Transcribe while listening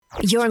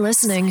You're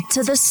listening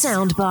to The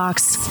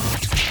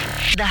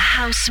Soundbox, the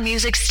house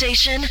music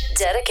station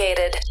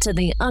dedicated to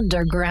the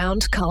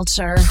underground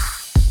culture.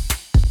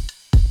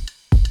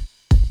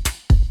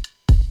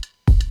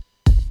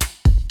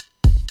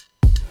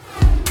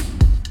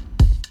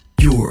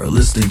 You're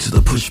listening to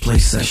the Push Play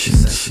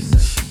Session.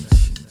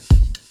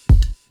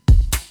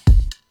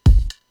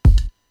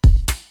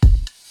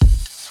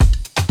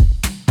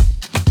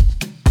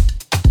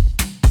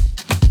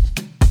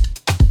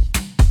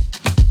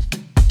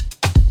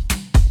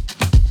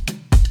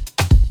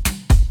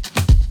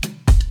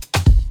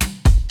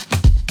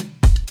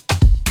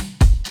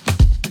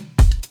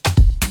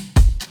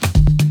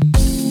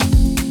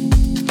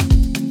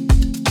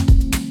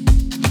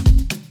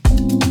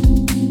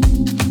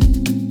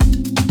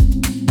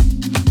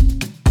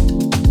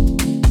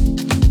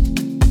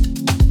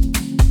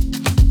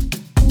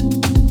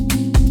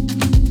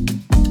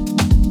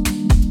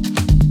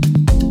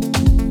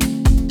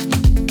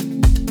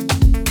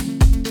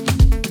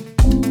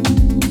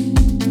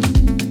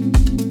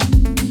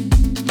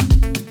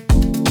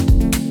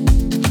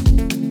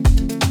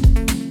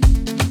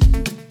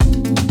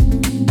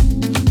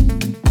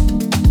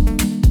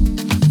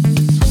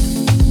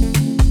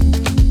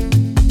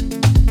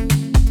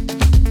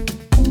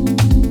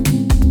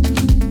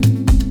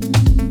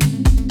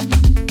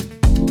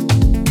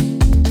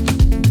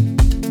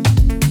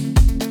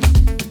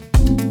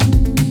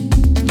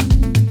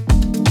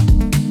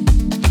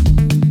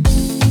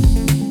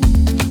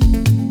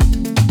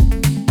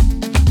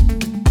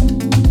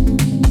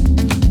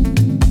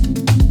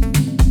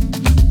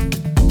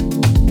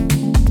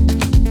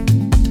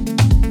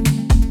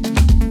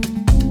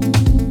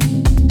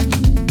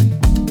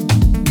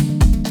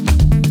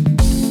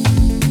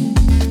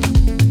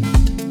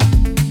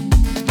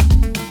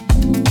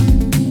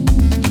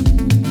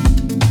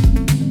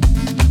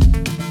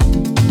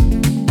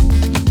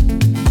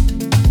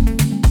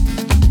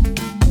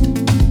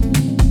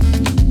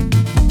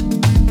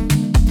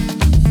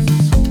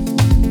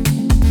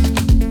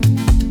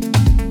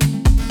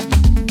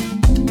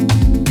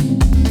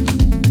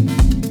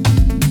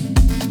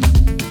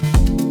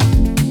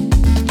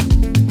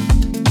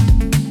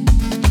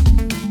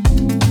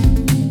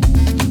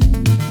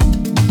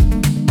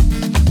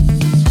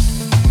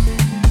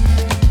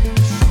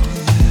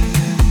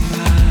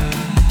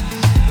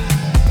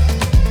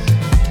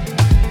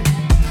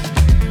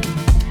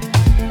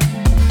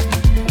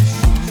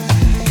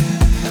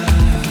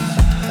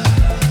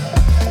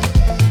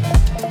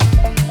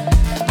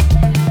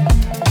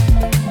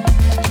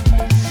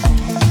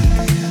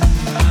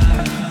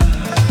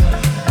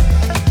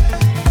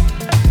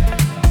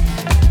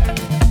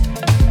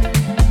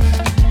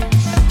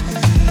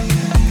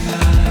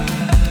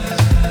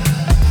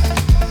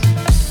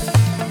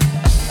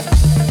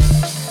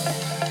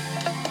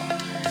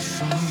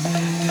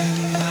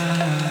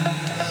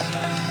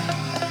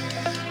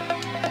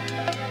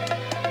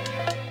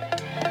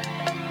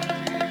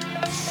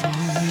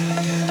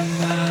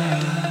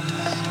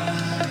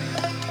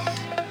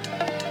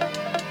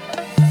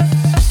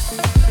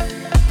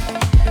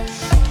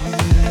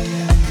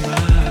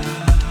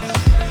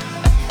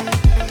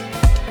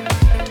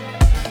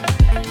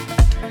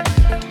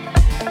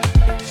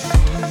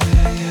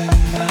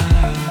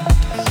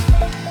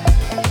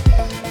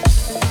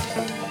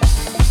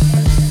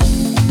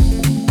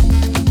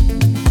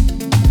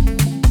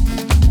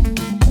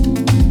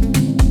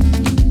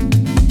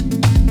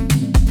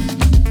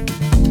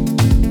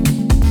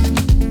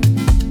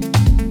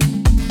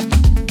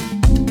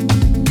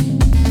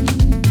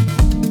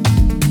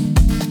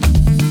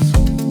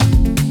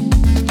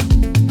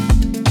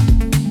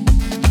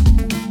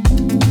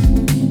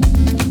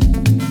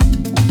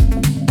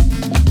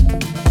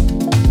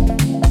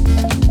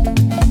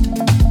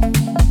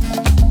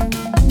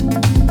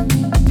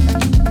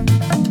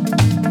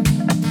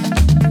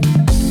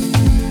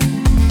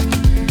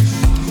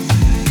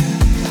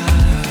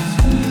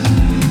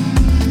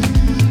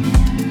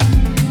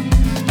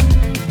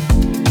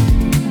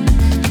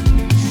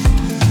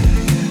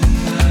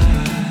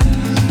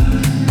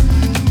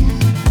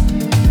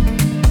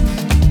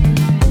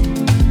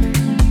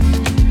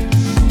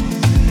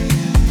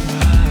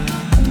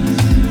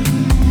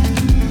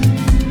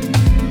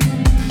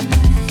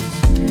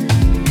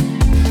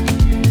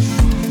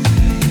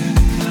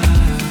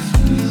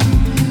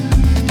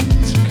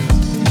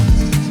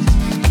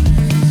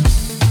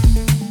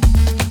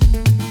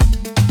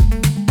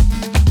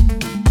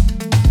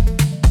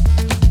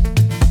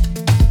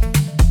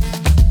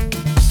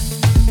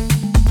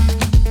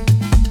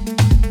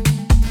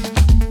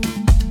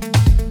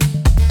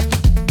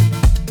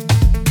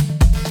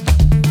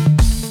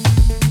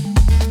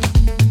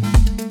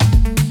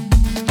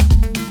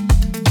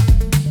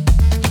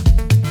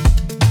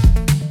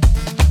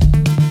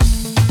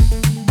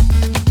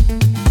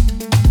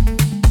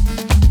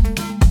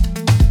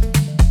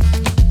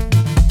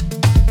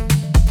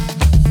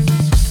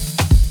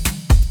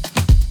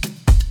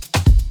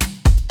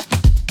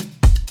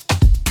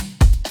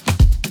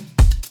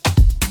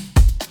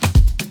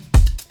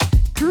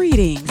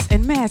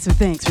 massive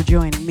thanks for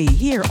joining me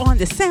here on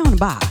the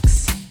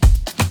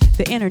Soundbox,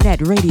 the internet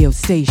radio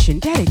station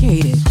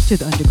dedicated to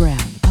the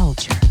underground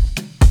culture.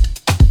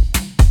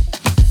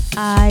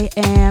 I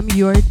am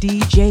your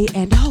DJ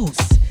and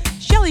host,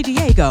 Shelly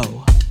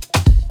Diego,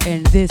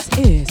 and this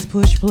is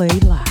Push Play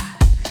Live.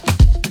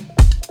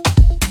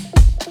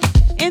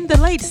 In the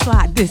late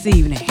slot this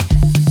evening,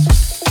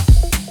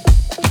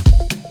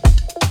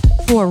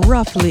 for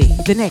roughly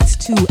the next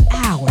 2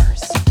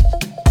 hours,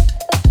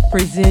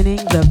 presenting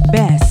the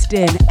best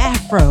in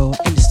Afro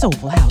and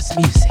soulful house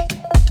music.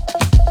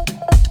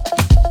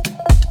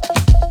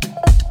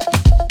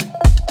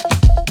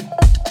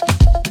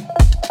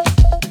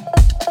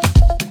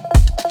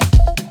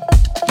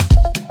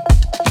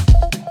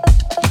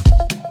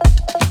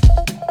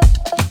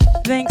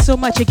 Thanks so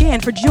much again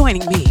for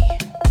joining me.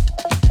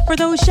 For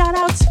those shout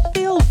outs,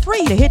 feel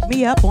free to hit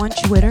me up on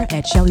Twitter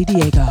at Shelly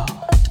Diego.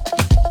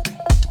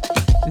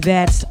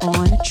 That's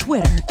on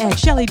Twitter at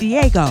Shelly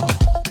Diego.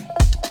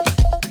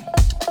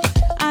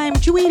 I'm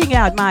tweeting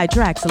out my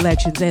track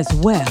selections as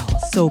well,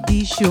 so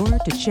be sure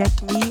to check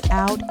me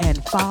out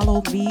and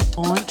follow me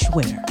on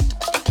Twitter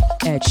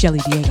at Shelly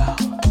Diego.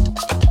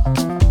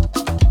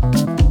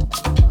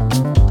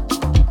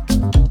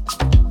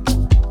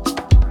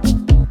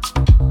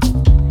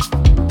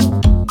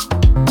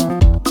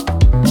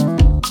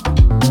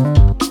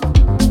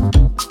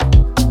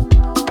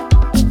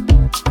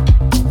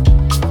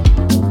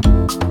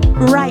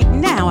 Right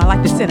now, I'd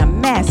like to send a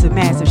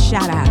massive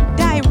shout out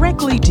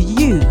directly to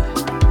you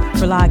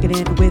for logging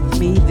in with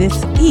me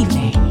this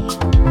evening.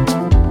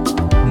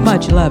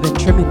 Much love and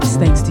tremendous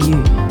thanks to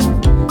you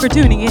for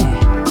tuning in.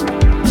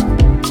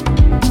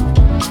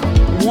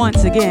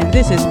 Once again,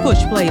 this is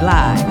Push Play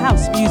Live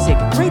House Music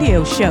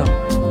Radio Show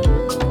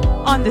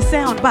on the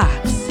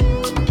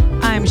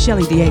Soundbox. I'm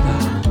Shelly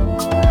Diego.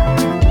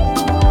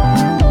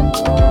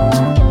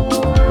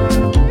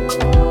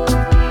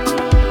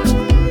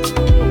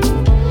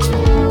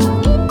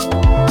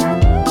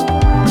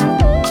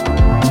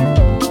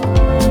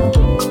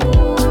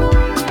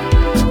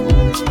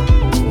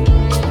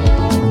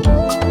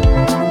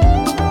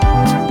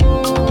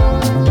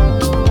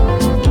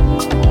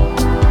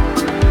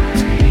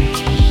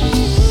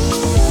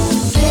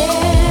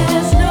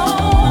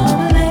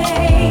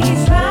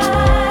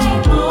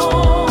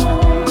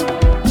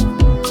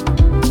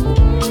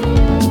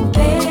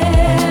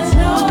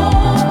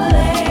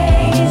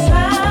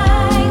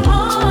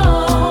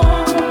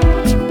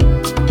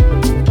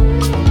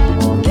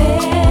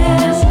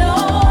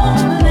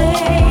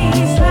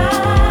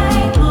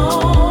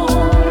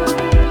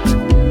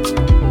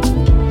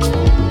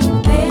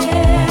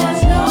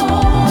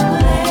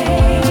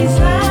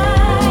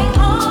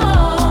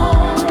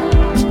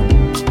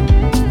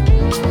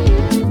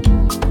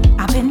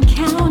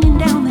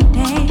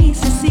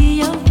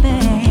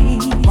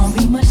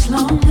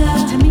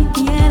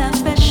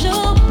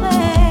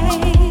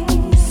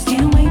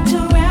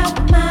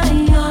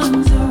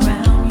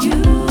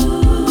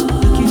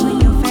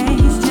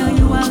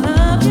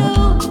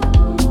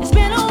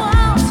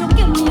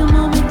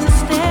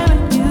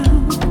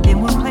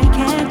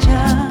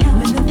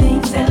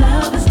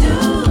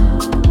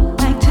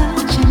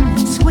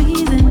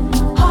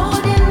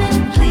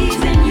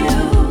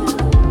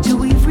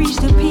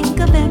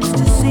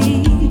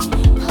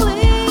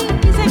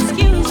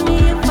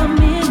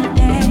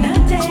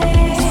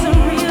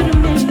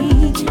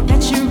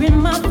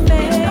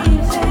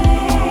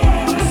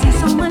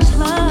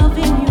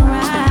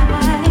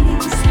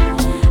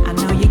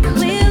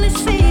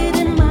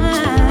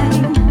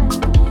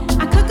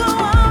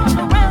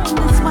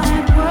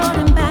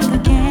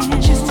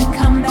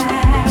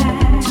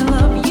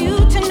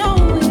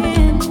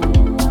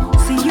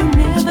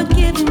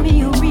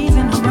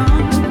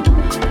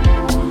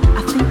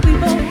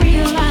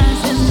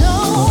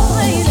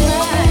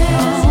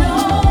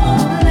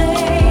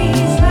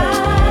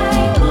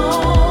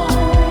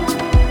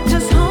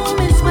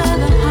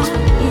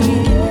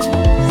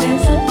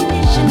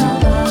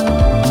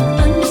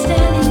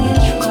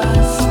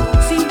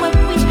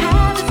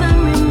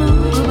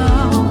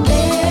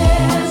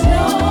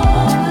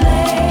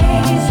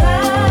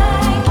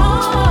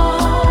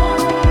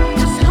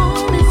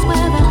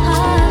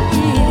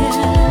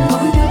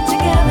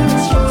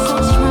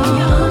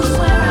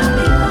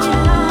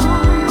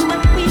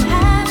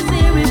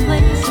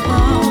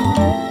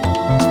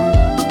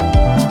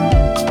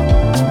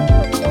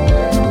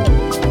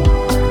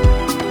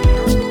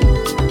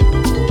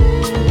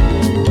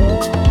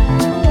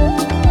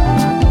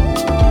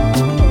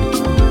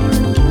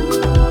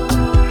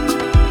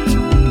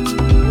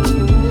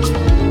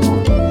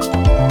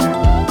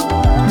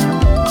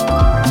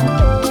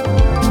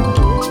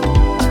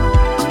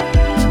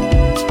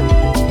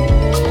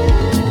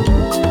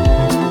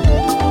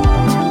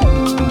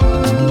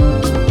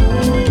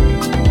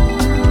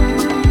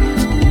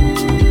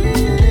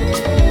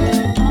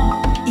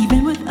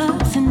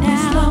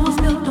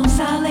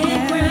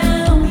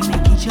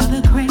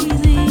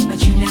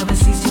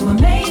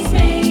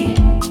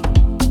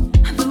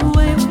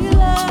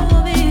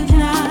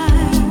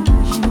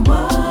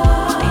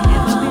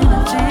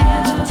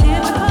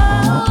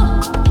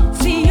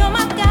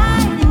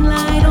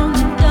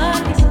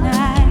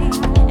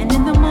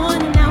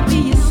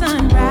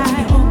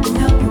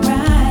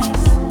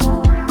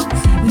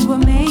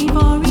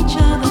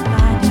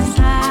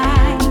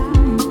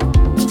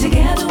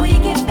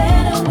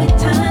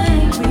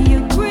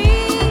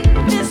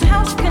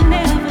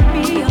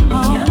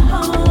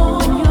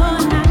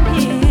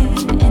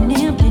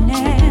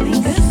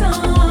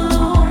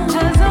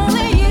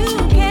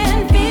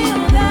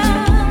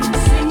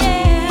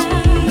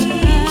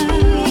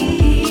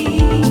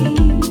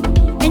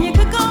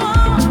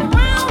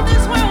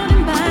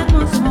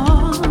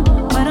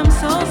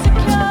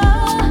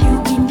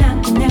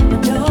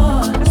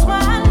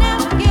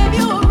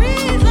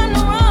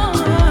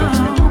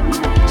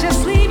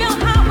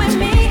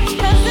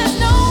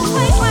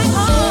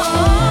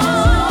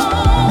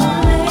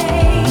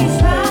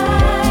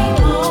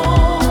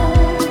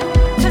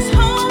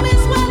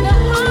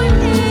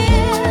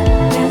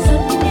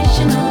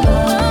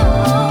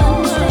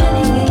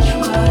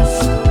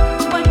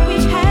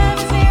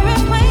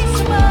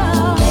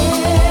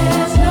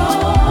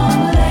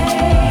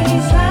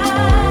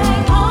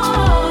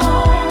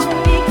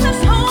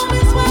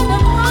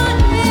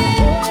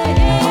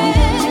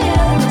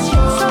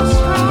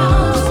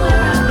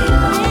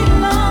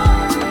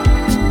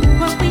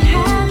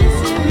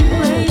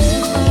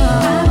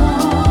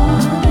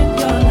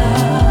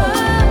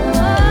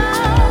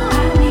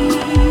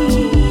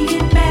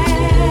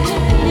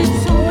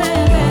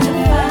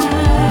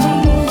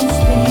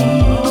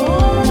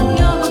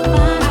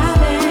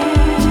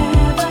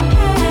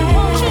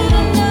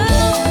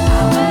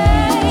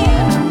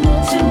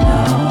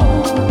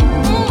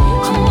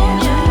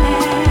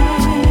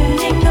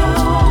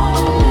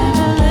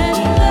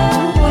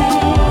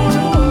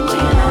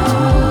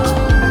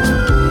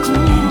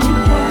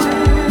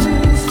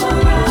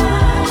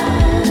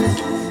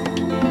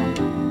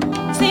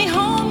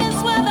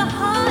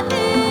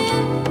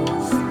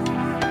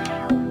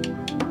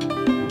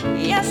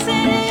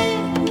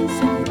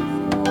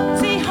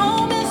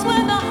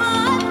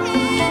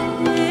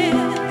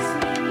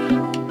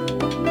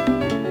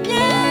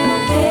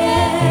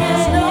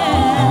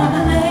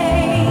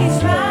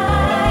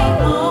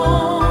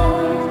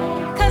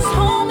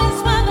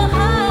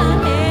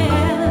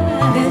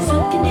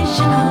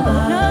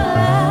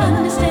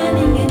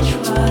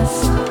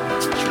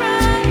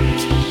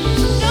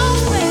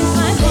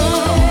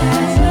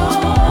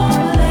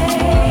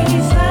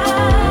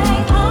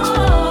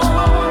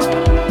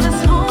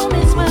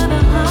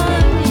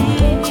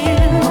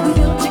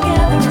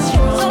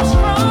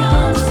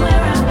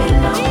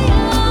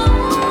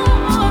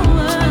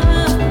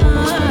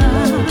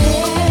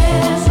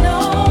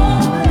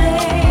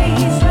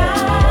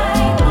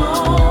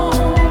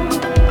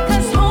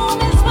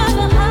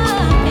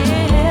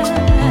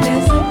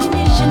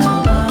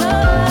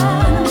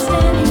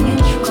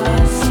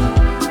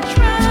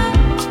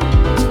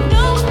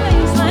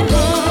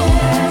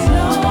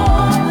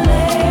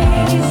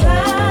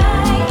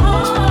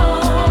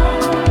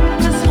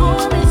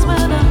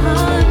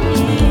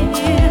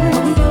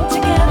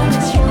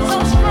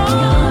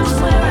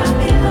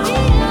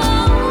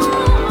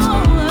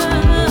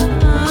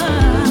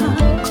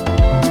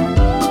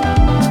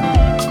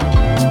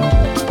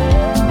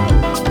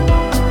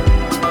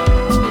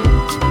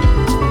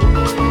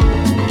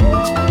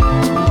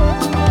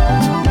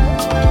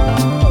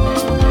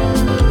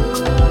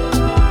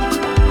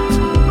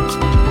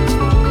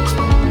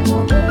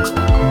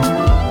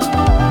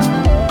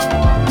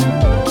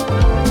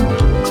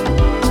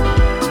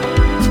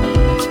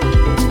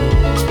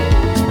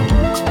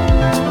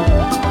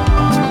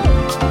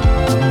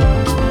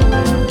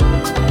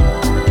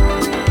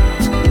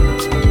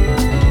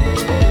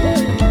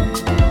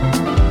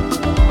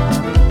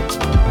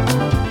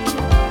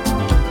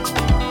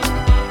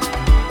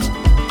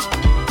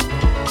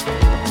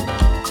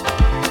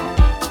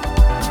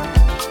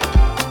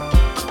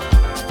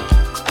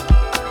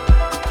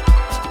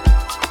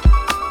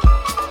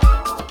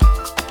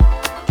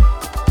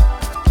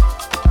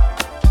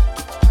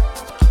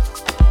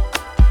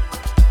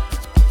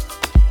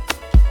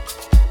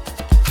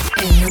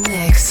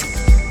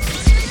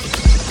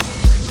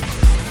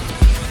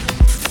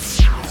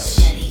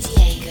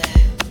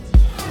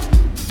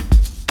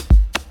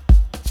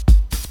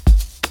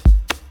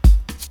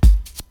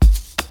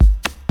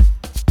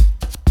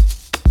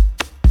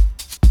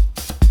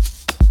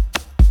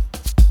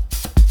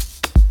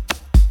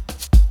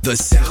 The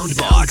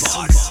Soundbox.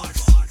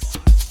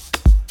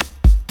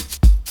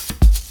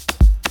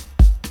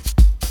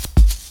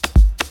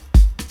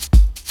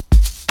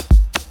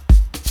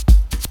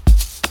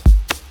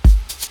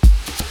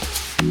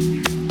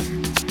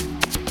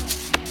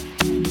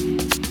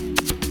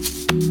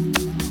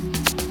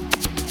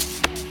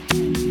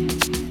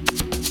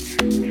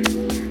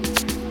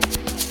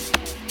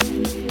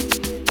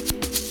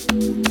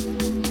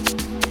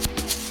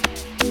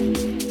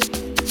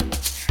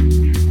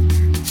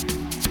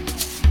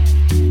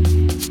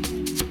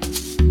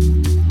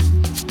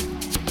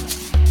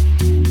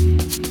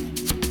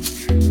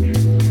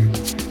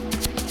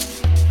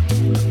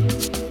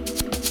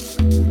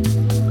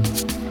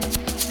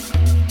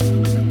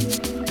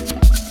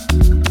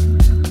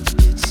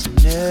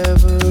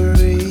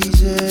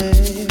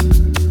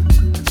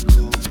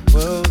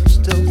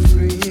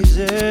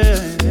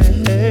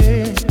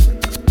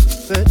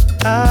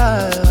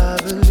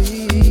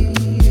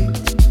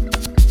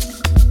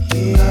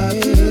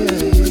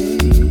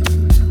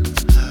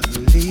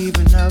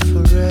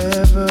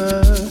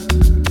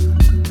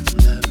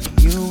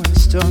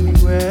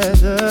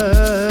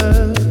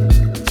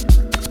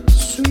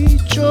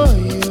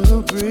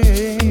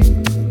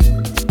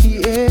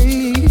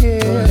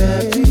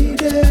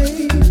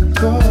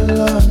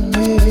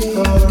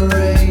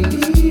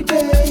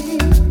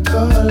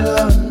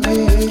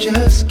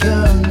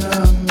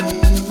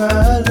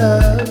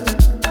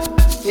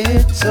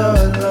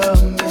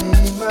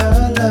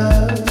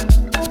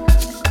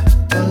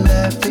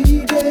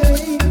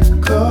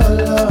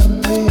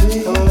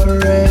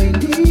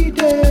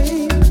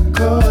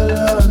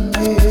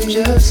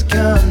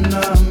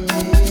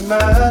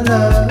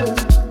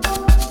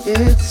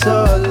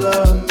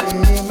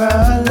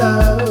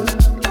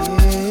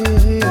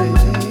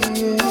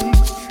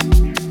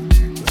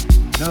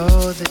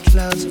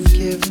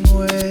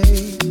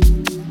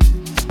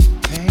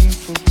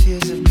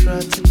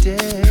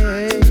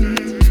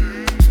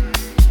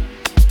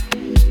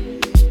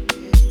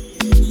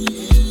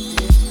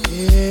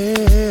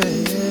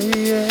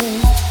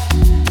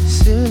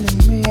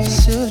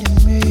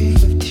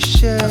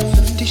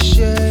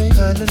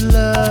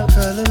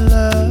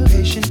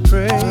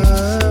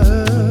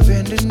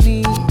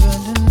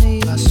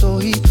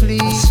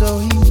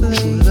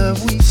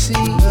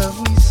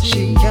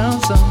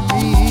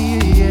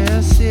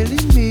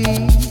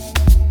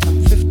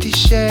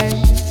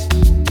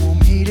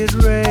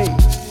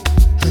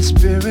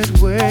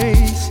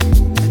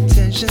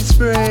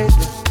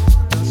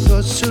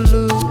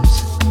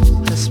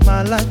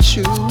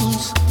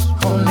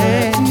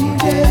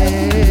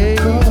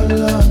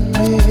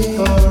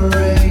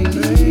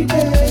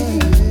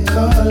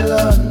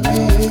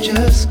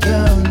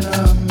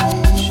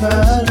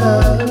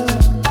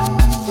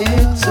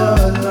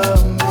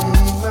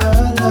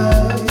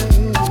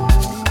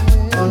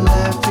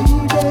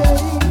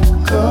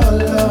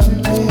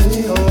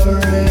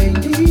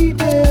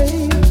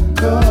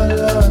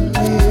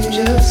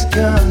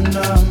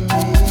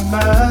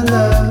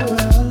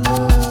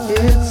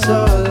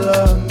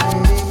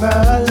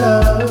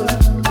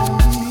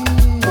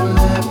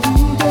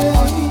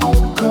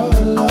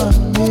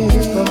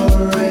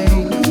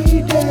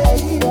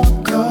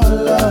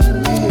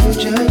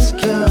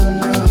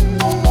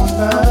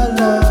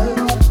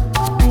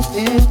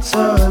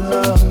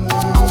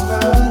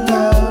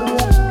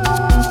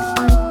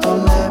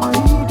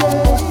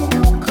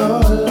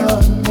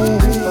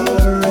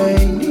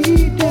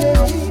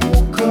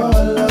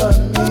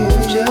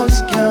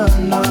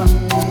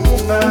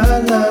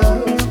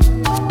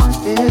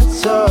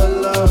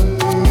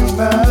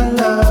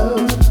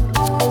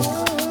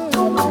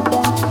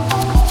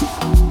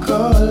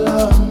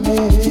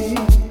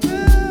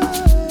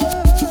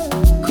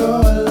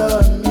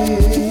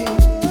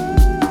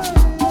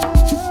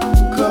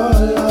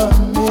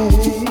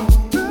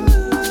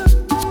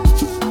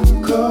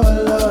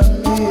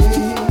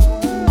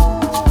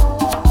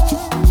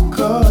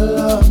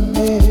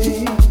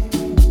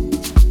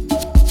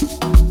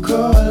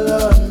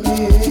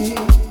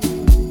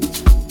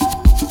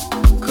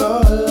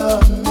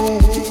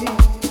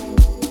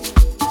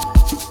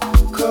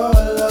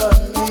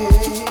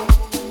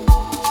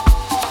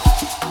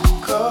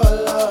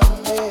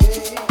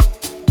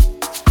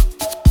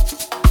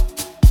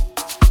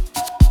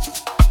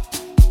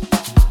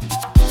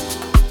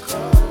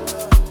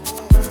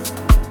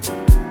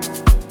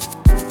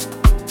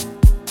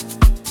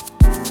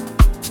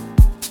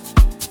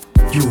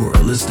 You're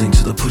listening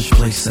to the Push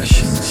Play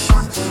Sessions.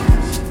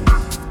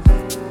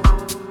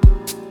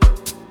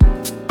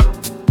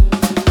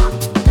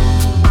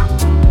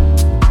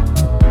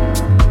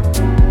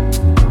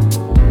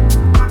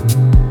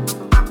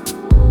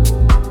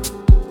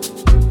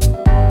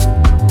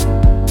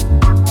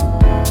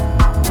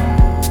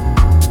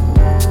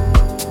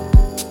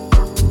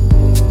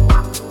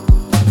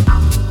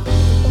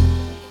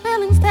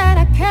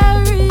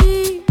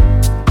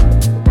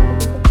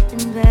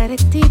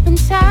 Deep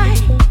inside,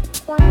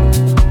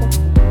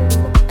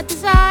 a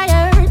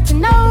desire to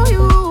know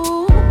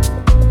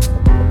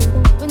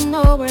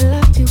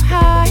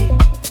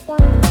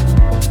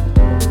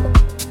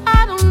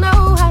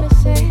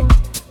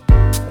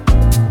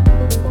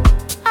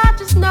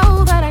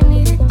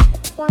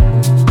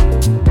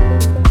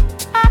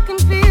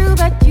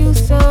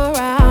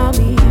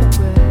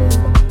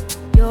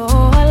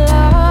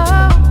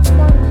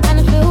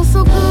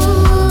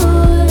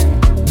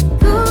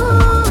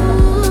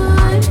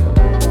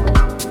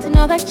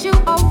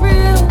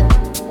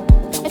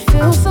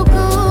feels so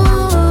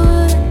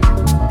good,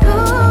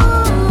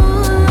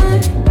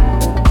 good,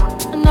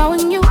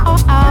 knowing you are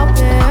out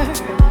there.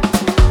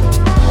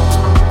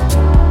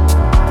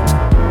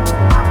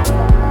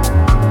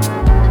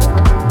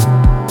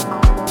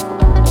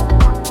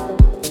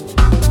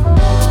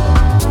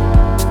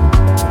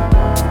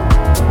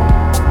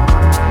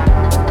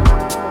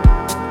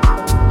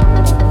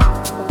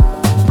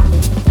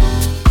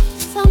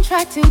 Some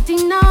try to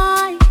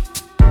deny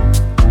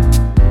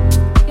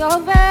your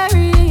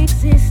very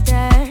existence.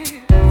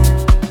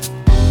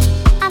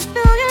 I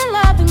feel your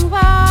loving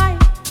vibe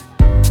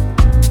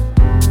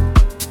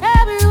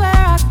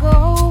everywhere I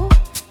go.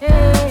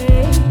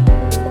 Hey,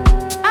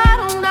 I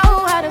don't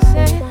know how to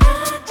say it.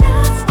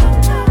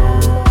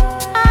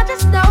 I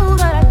just know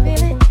that I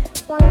feel it.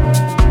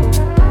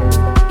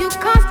 You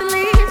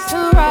constantly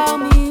surround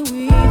me with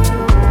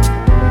your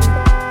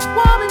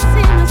warm and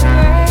seamless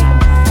grace,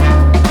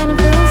 and it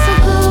feels so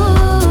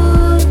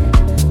good,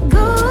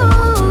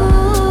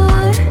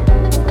 good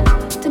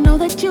to know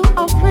that you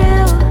are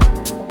real.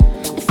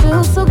 It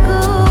feels so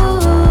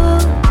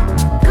good,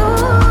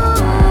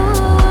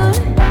 good,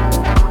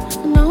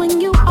 knowing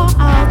you are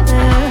out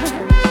there.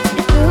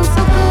 It feels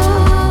so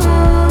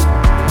good,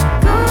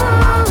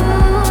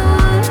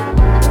 good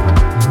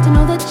to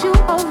know that you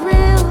are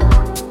real.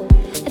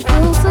 It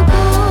feels so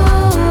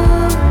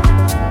good,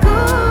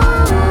 good.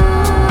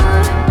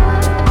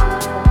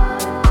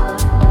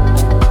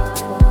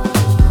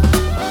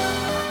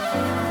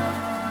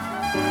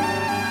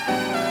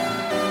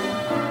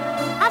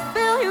 I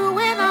feel you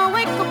when I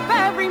wake up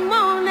every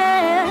morning,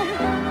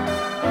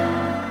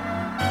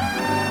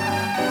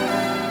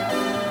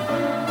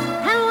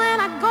 and when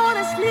I go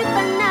to sleep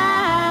at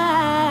night.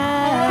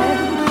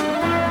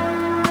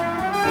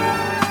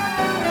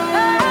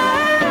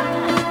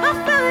 I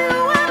feel you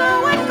when I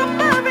wake up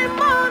every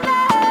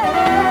morning,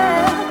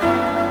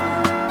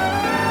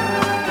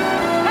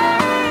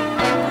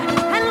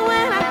 and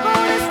when I go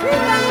to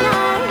sleep at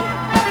night.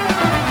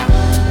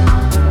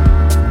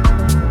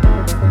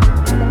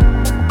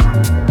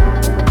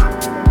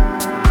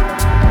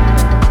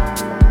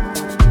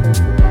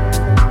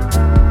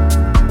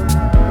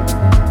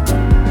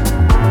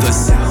 The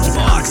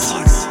Soundbox.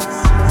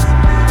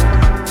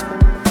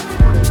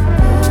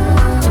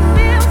 It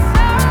feels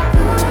so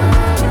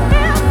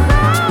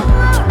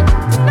good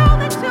to know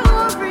that you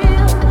are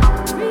real,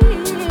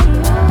 real.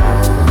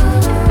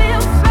 It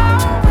feels so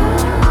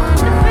good,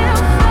 it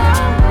feels so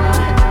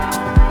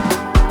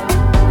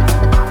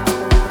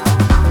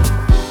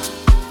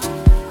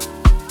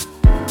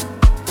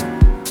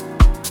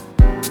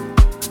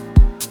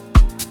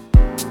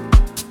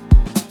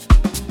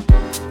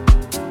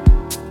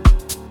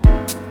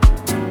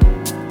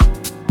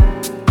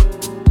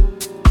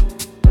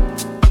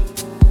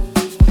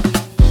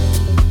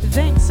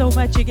Thanks so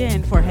much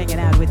again for hanging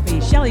out with me,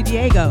 Shelly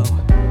Diego.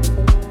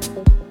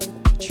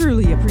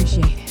 Truly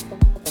appreciate it.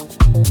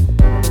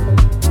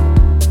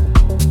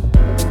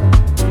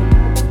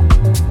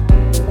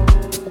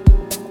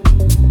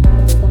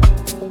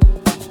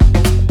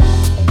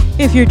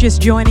 If you're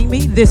just joining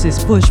me, this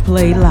is Push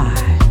Play Live.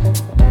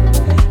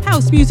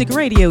 House music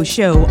radio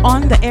show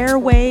on the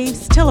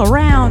airwaves till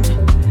around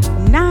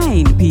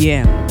 9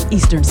 p.m.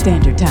 Eastern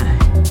Standard Time.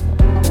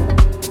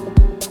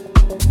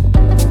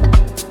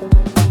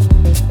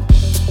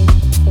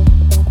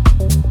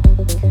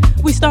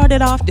 We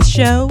started off the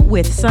show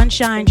with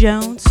Sunshine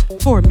Jones,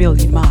 4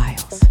 Million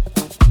Miles.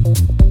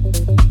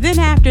 Then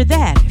after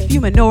that,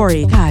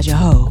 Fuminori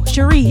Kajaho,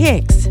 Cherie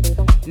Hicks,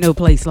 No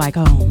Place Like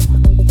Home.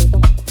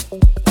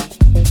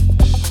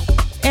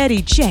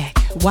 Eddie Check,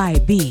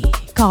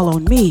 YB, Call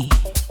on Me.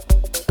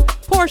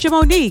 Portia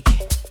Monique,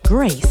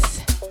 Grace.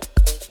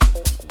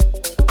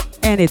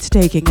 And it's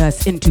taking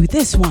us into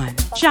this one,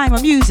 Shima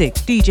Music,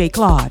 DJ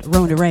Claude,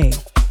 Rona Ray.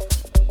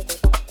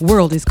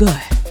 World is Good.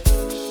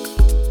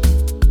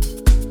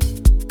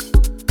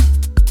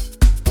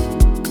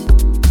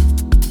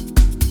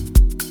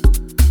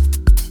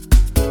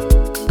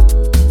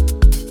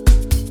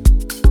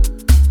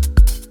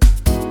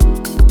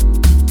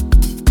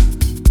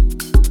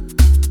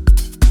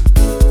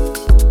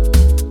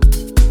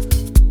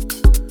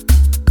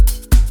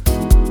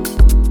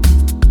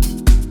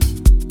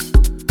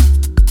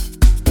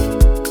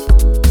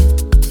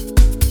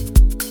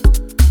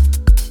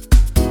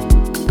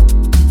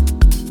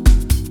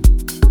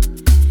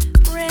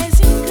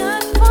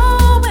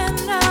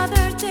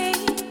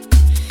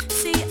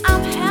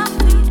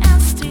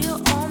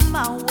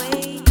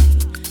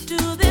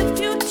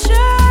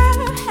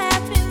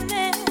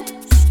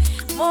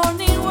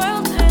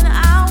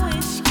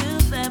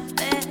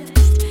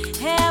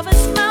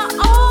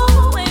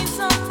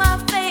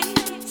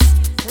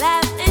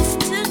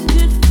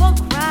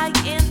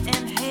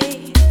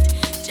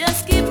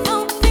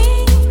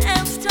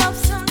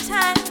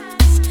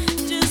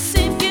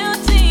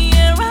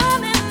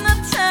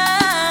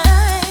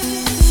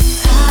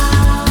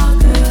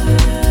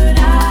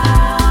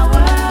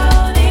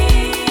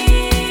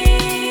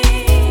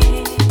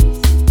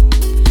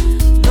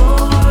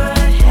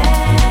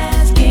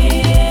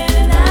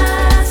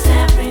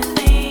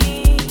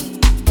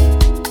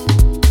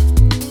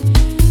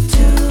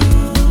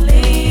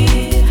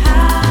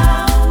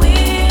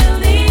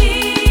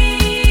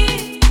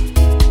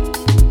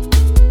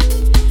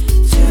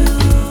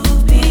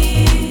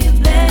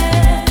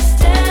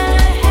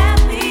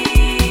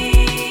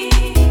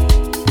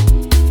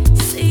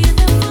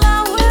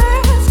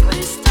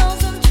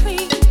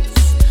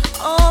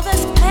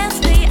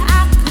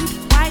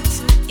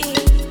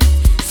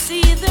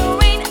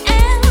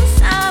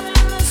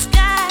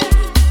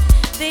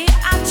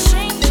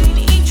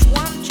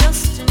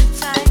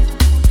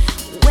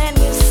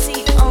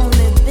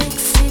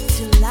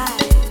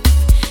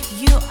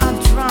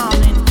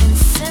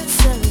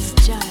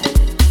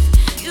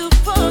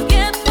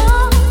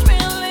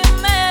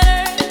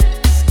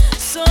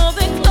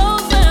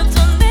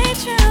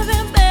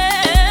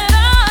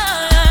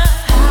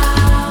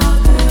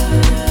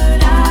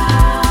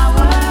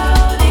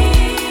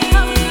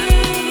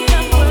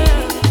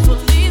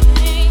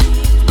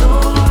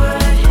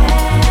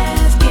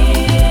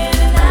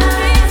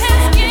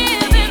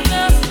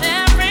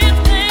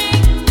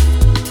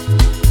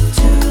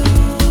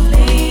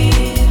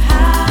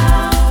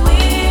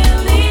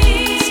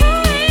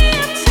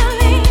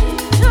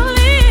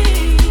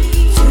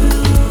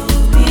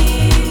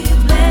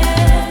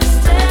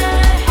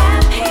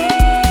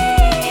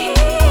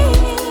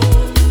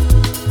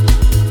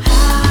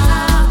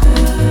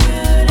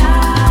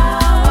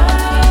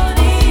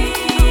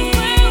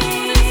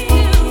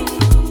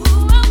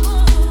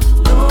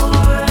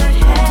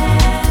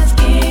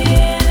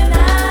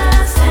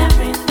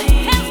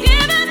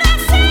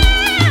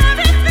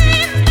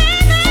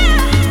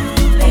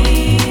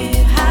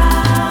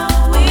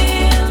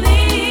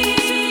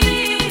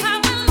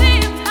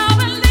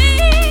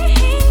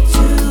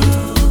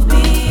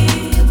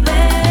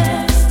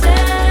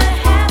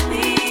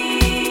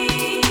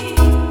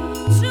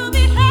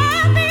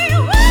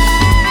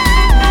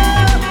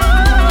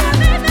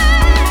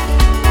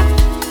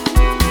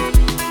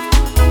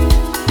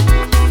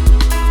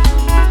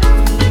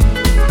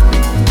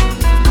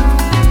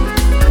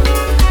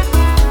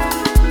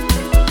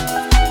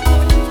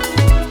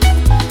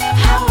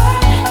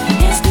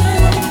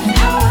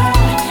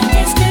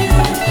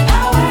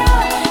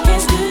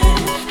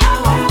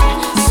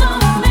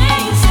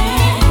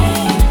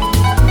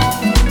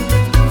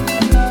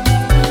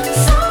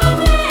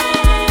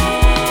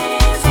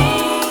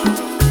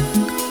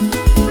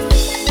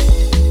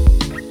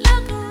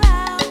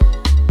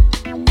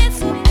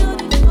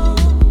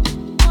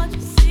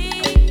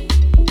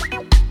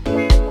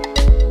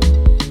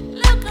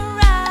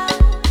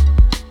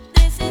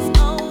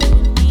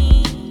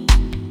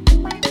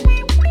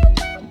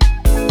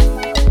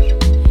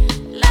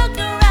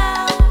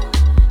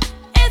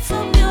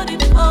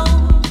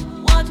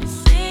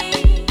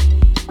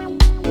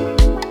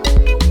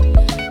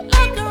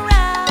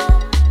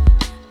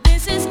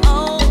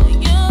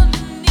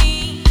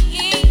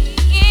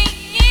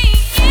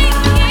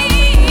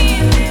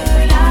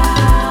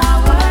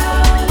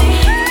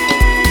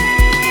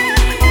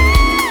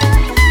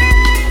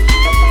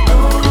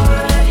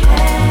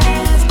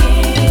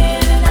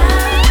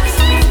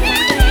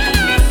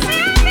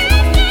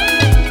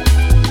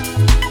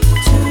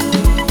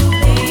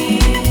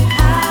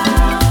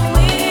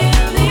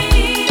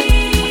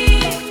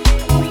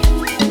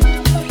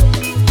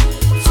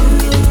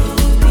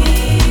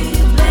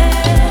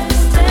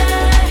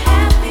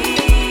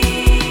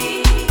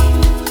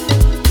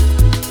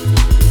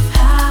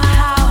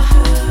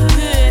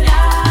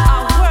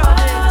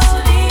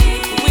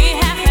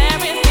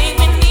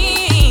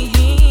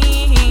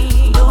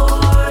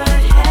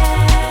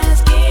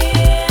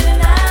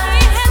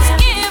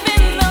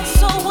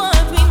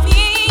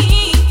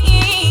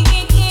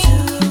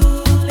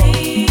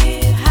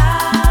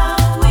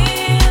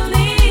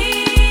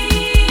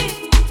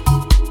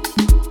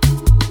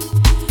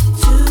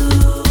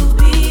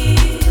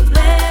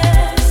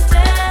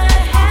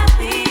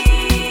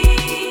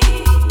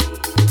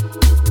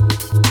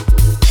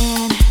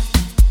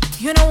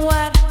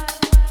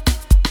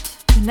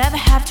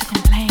 have to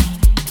complain,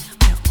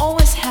 but I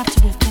always have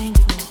to be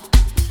thankful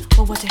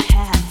for what you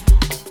have.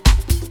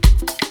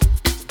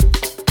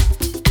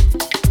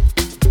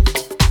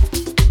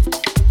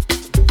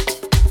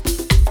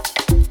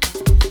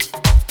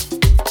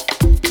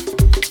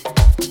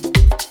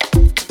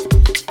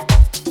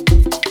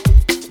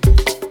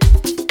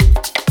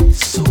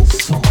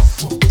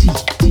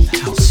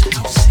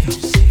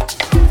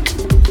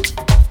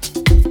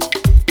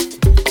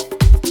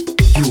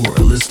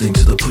 Listening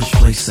to the Push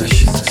Play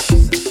Session.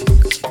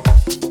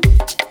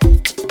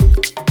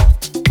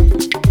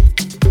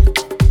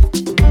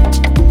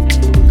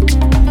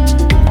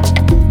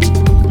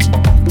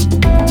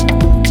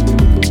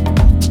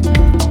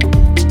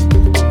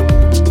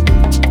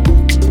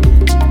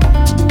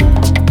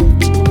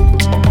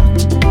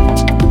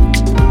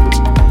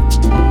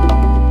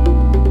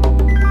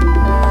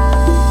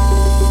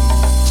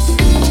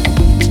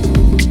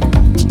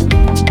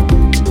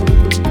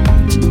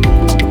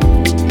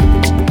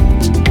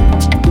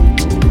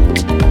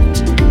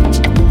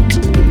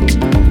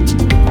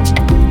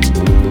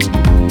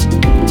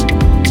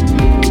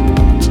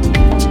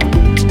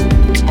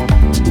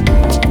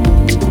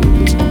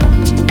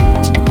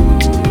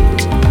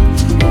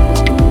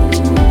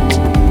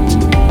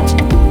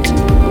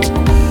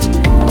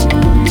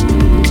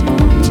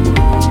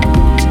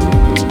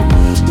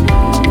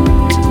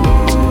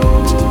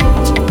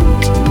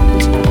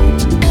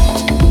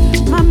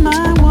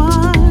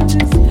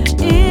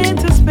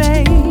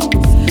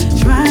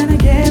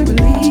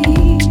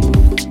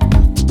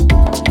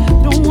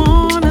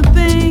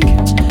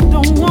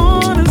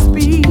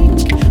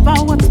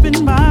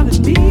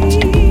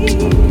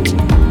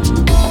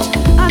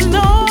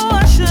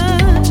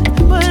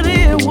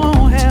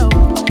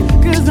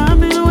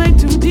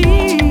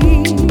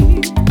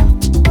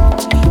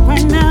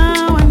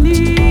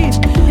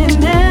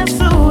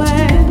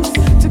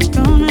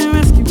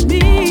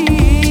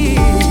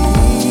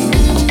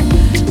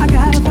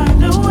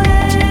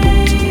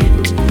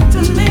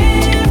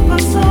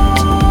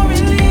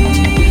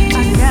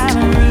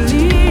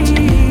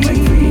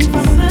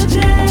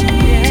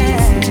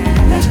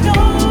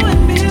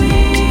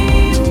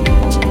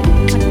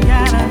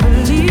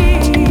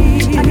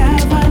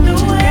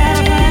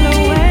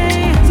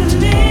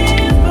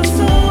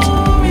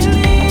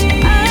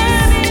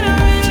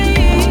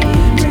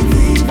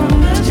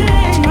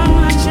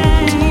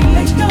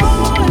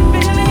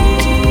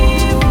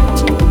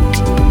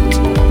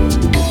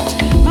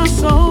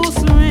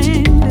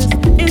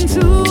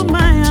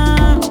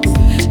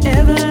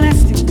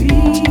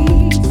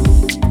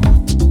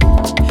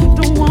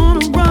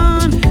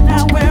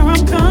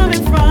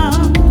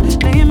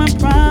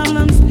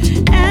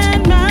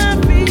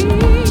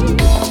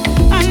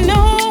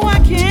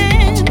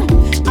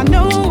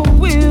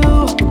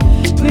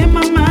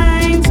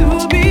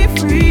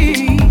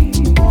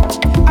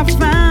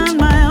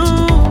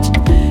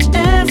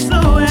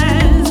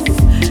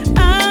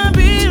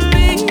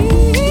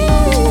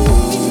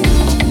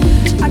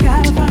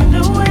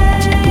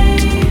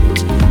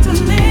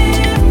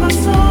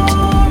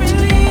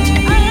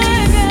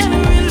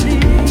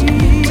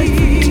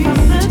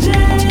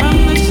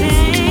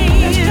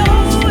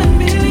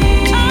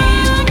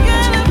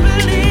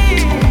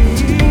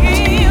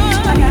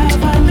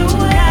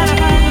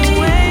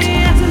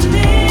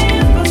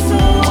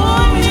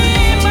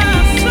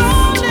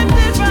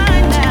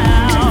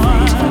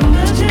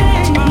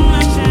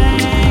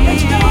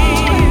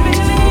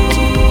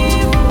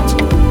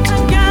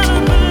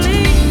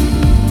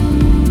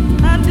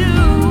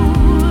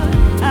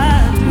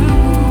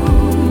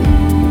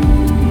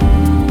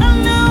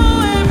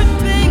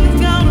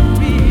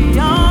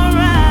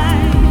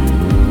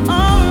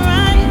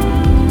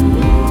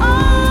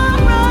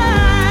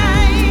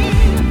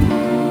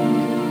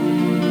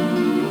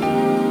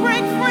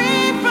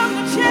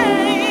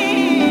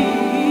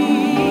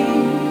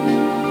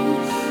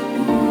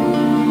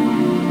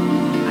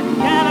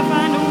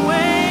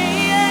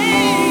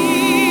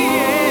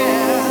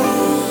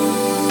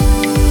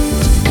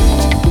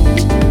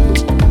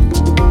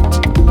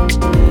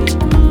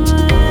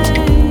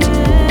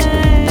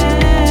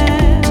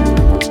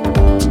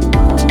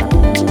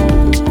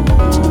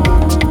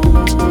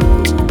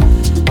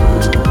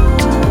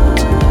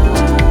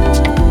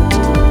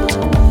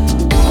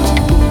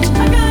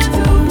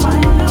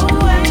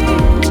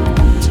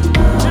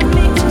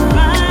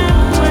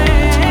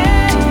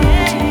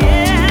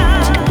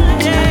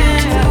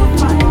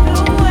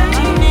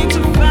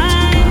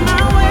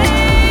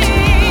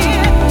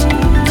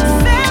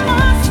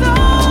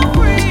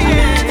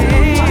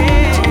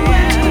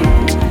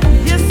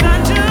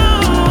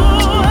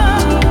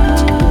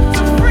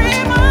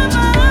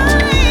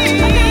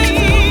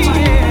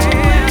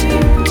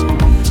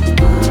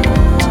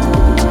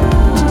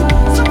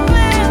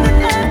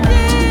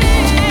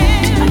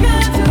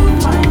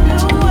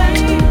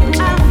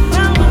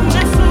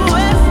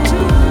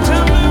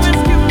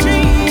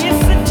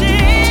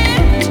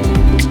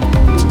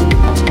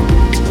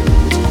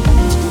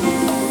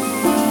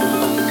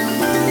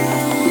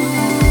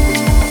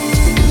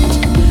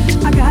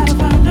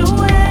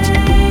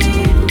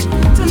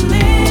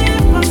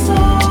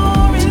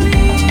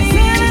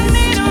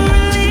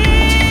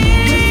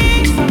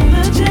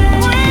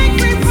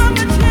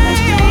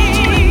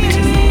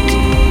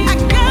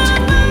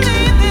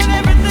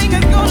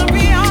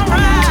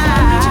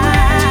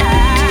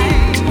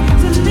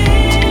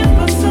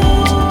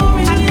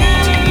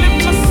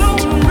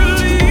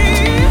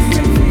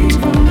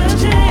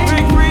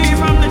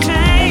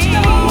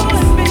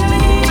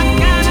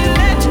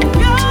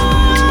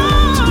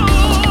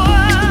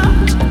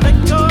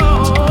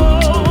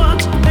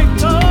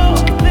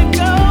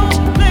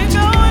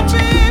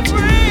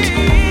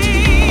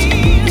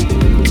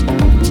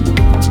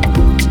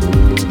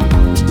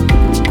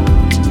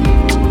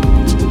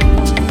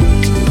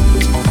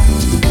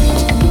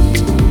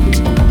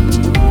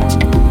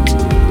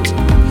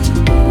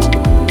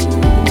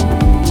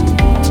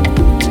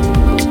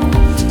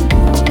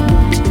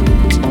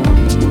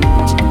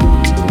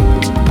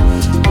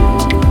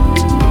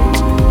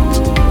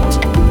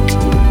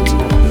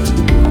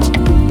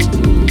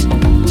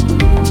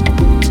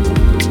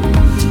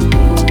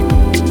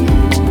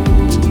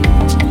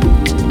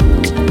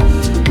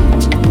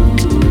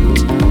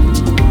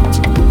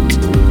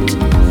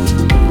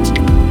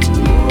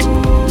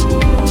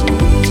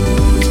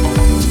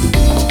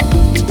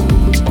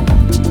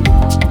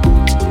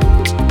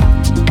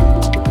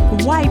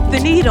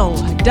 Needle,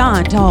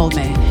 Don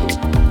Tallman.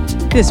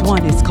 This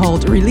one is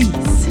called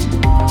Release.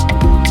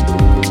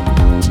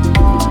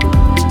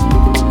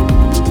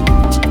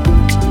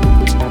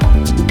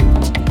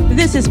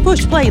 This is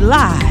Push Play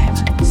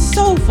Live,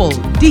 soulful,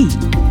 deep,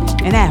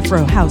 and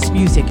Afro house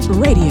music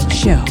radio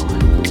show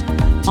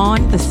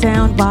on the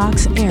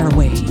Soundbox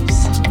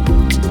airwaves.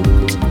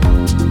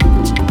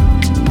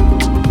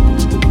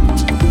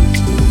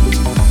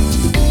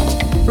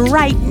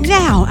 Right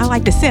now, I'd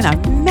like to send a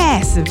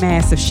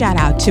massive shout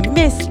out to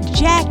Miss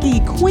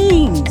Jackie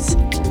Queens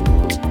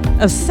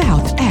of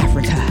South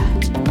Africa.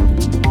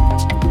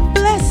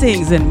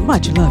 Blessings and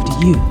much love to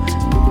you.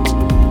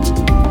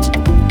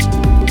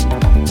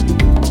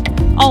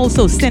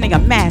 Also sending a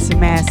massive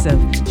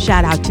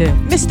shout out to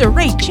Mr.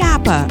 Ray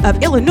Chapa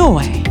of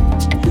Illinois,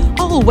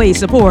 always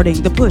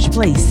supporting the Push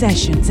Play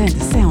sessions and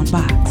the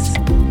Soundbox.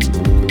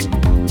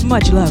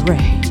 Much love,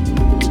 Ray.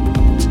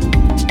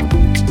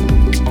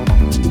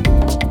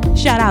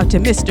 Shout out to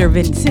Mr.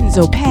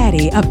 Vincenzo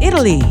Patti of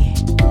Italy,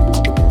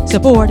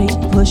 supporting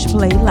Push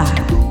Play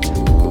Live.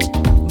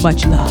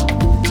 Much love.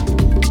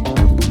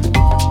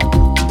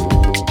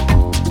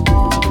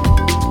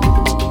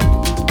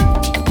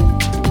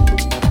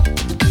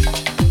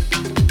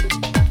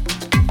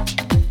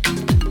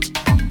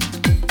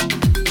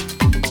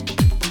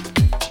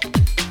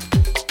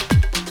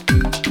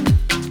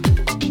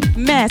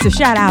 Massive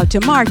shout out to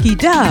Marky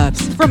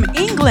Dubs from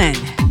England.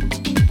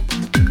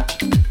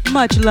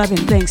 Much love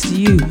and thanks to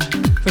you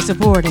for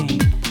supporting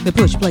the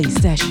Push Play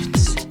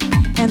sessions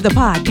and the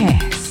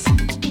podcasts.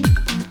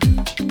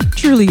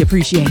 Truly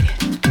appreciate it.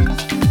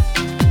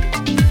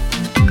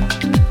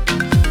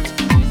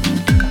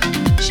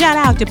 Shout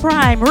out to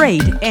Prime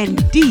Rate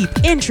and Deep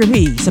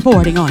Entropy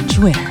supporting on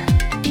Twitter.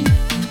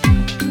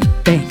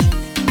 Thank you.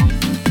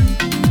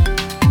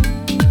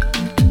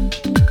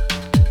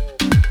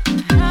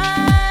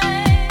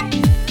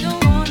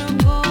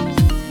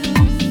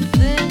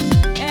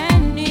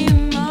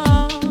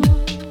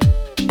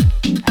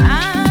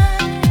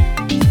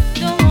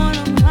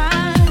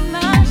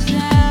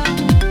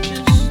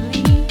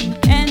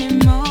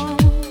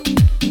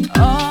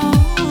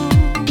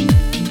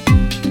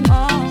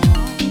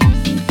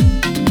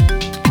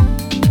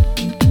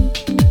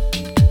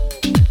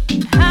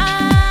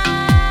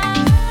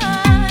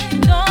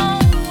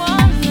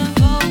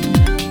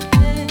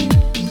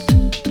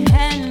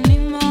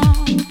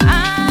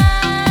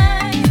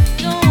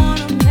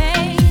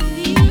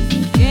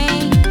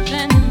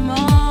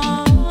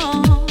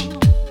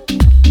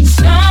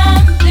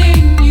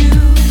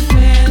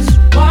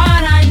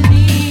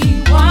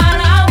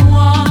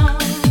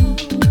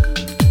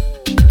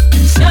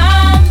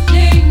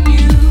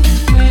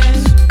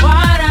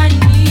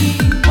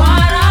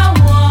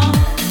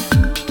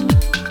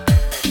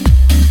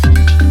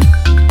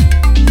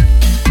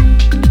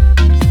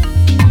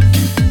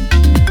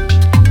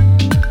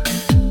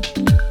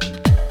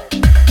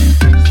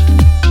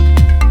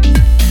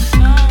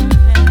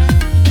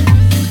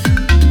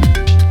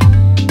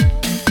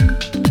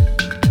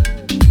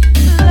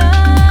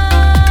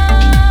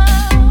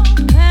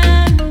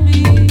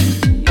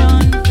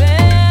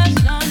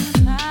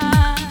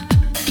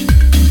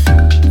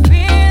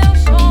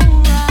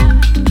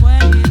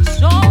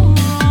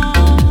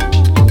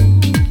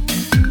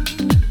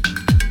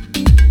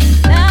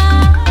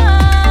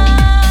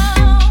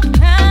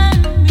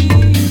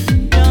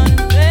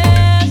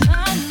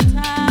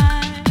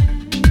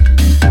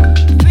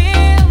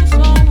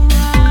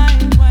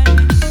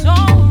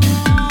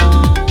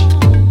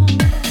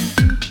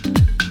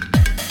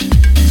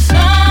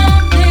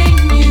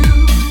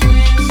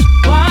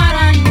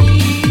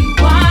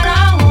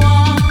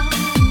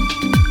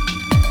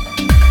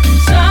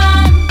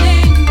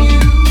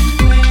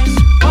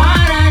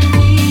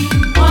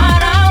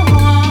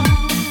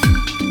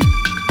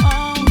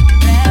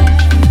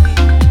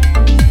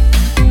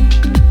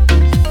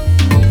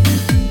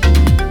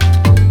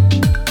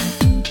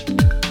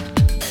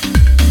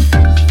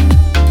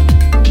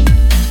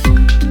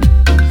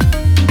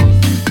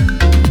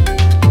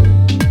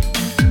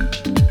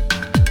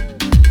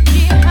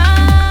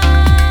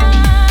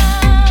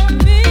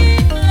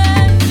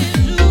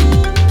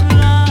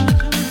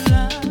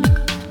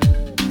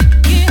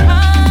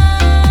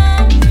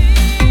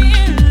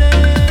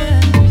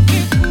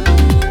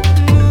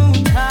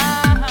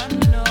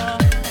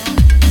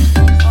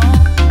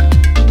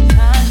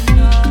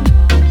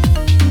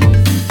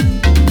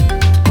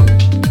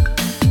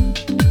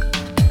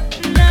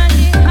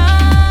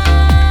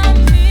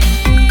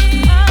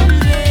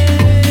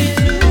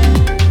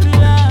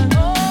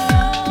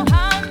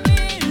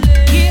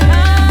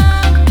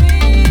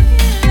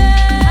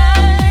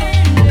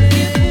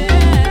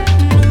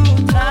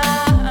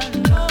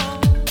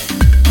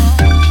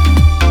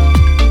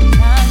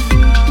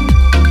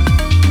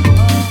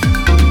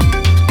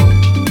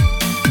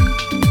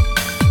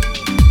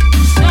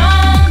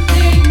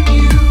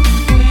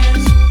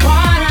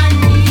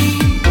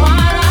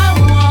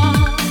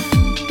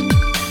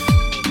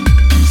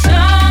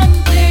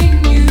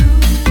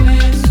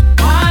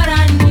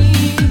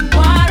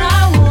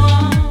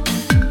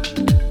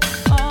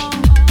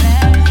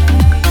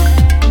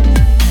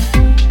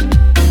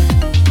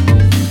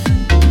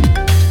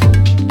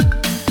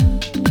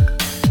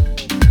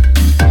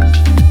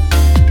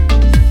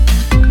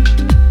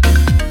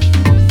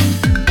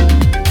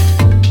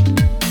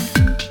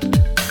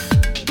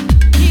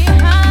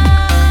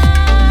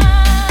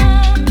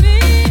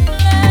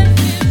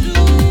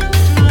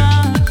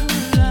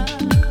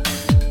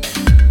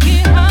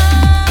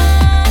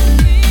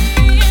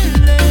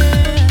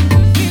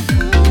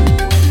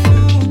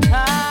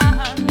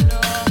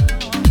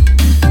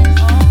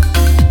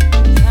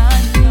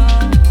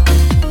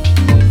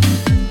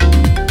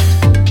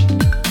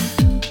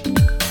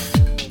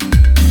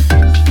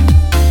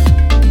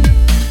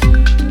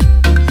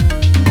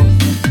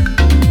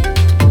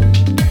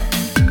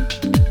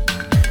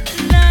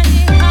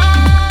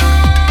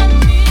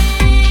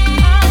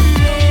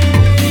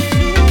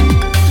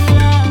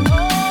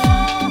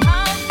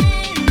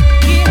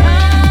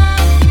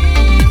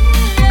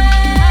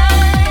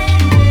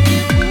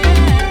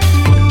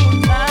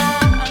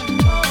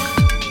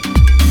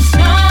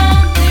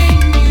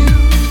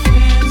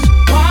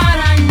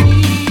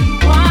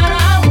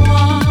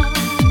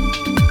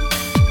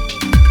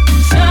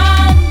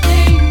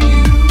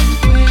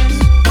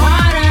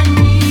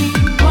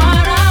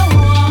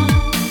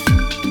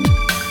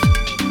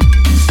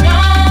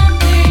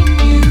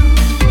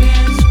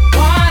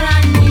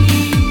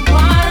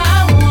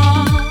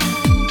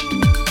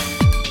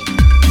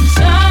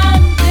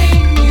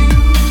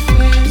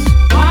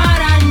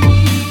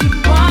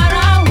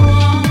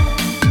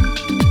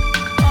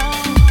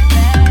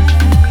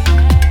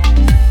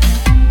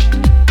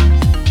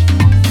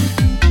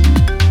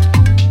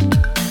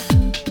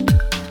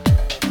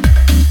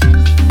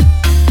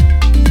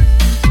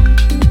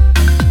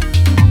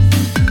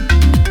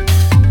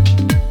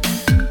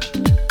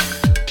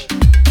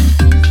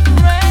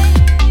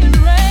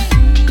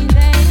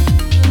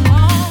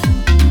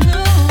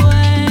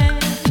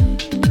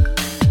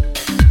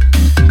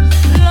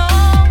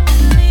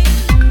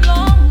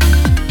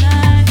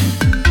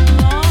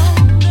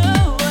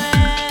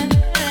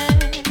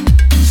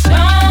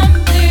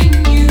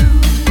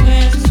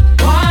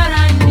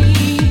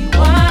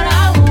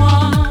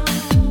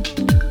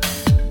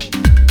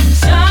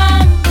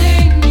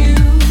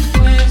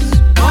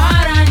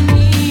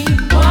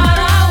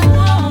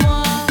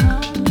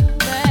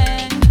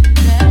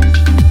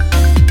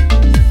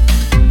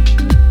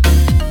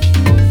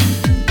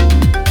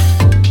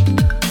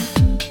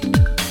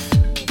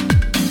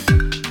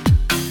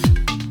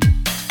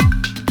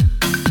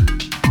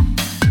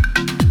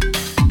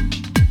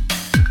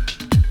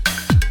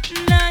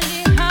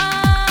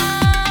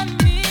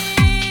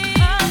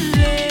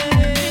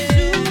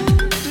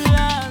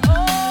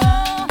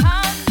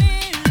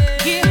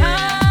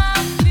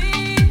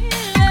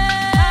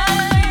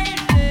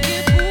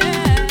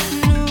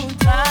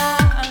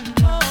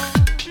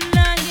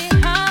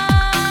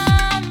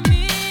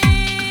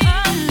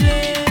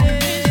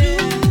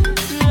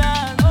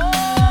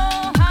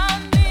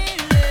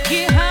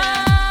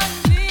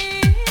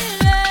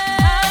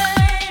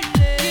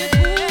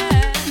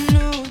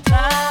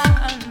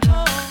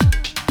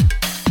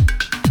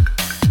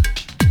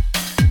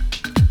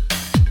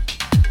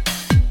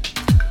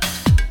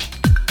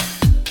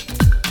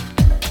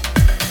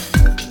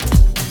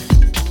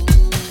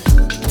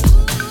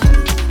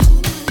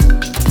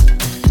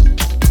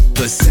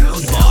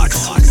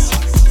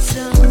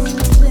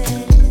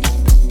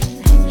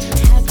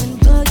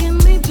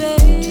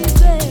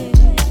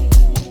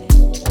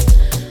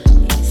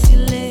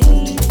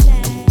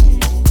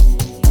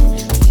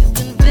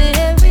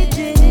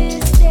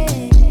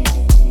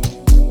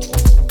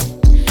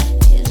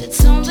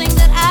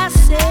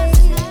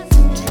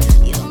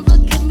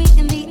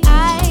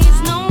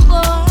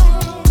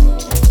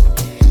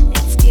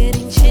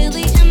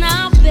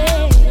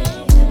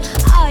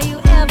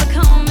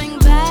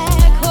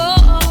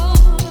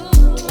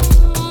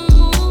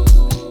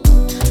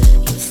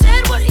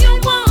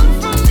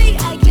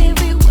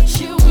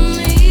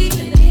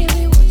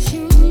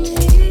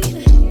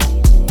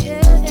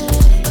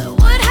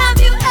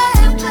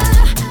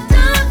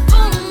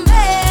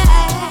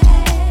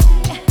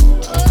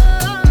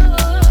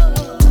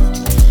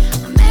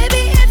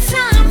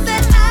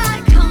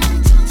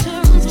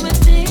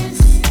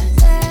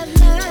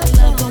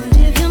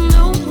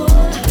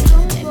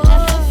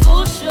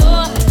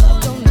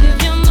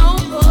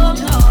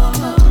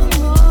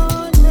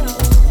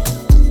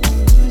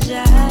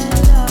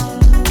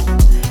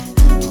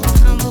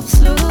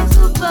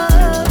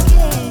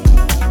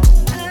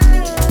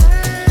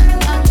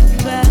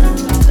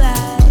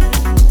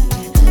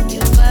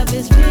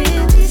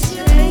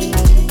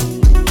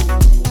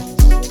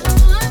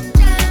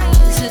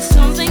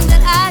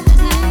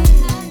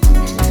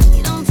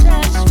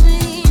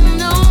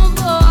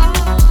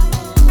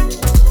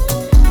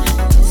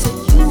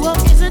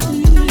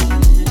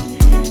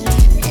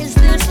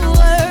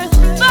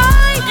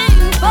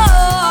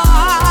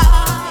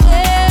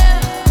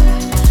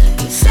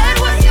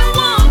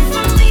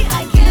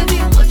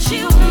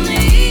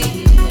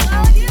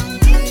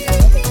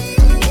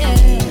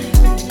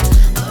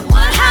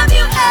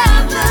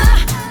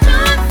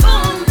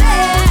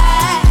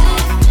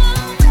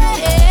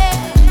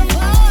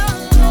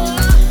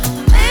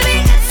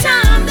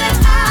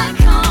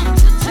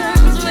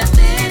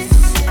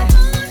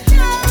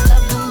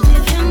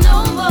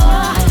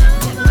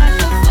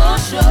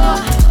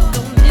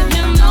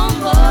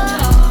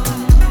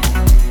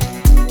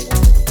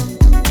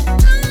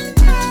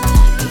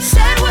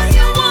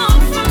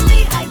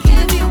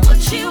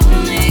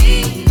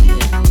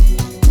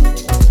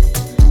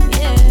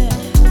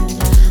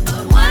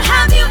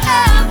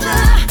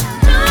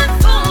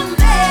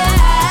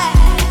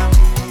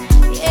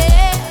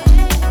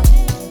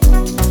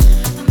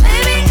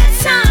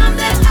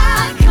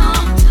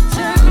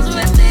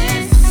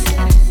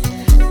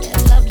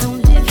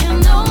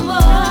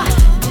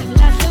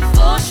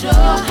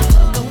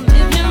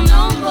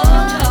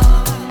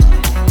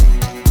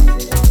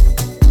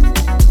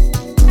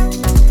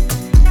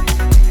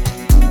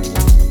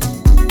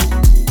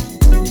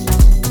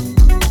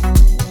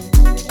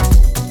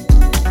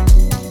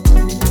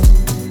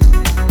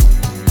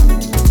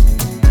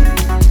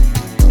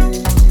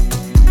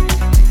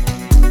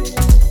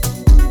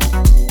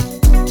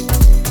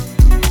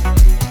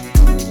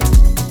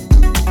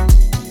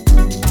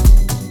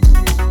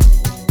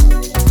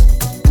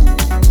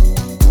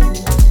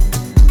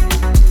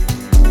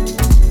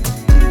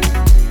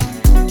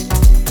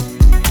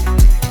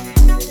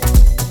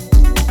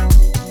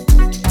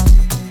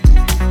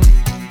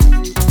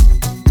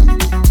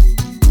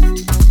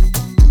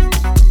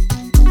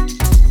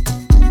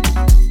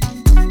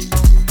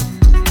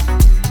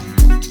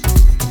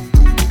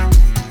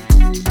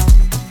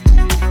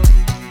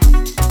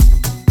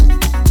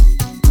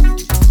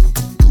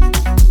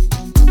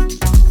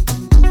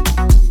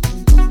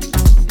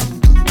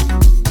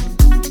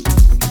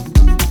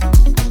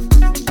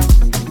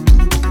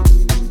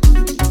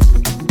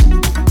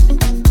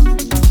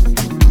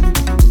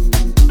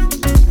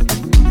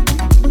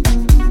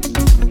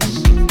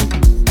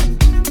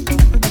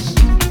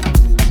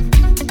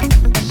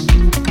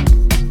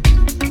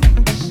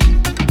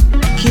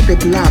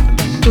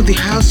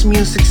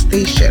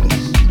 station,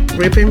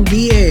 Ripping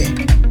BA,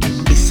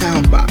 the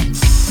Soundbox.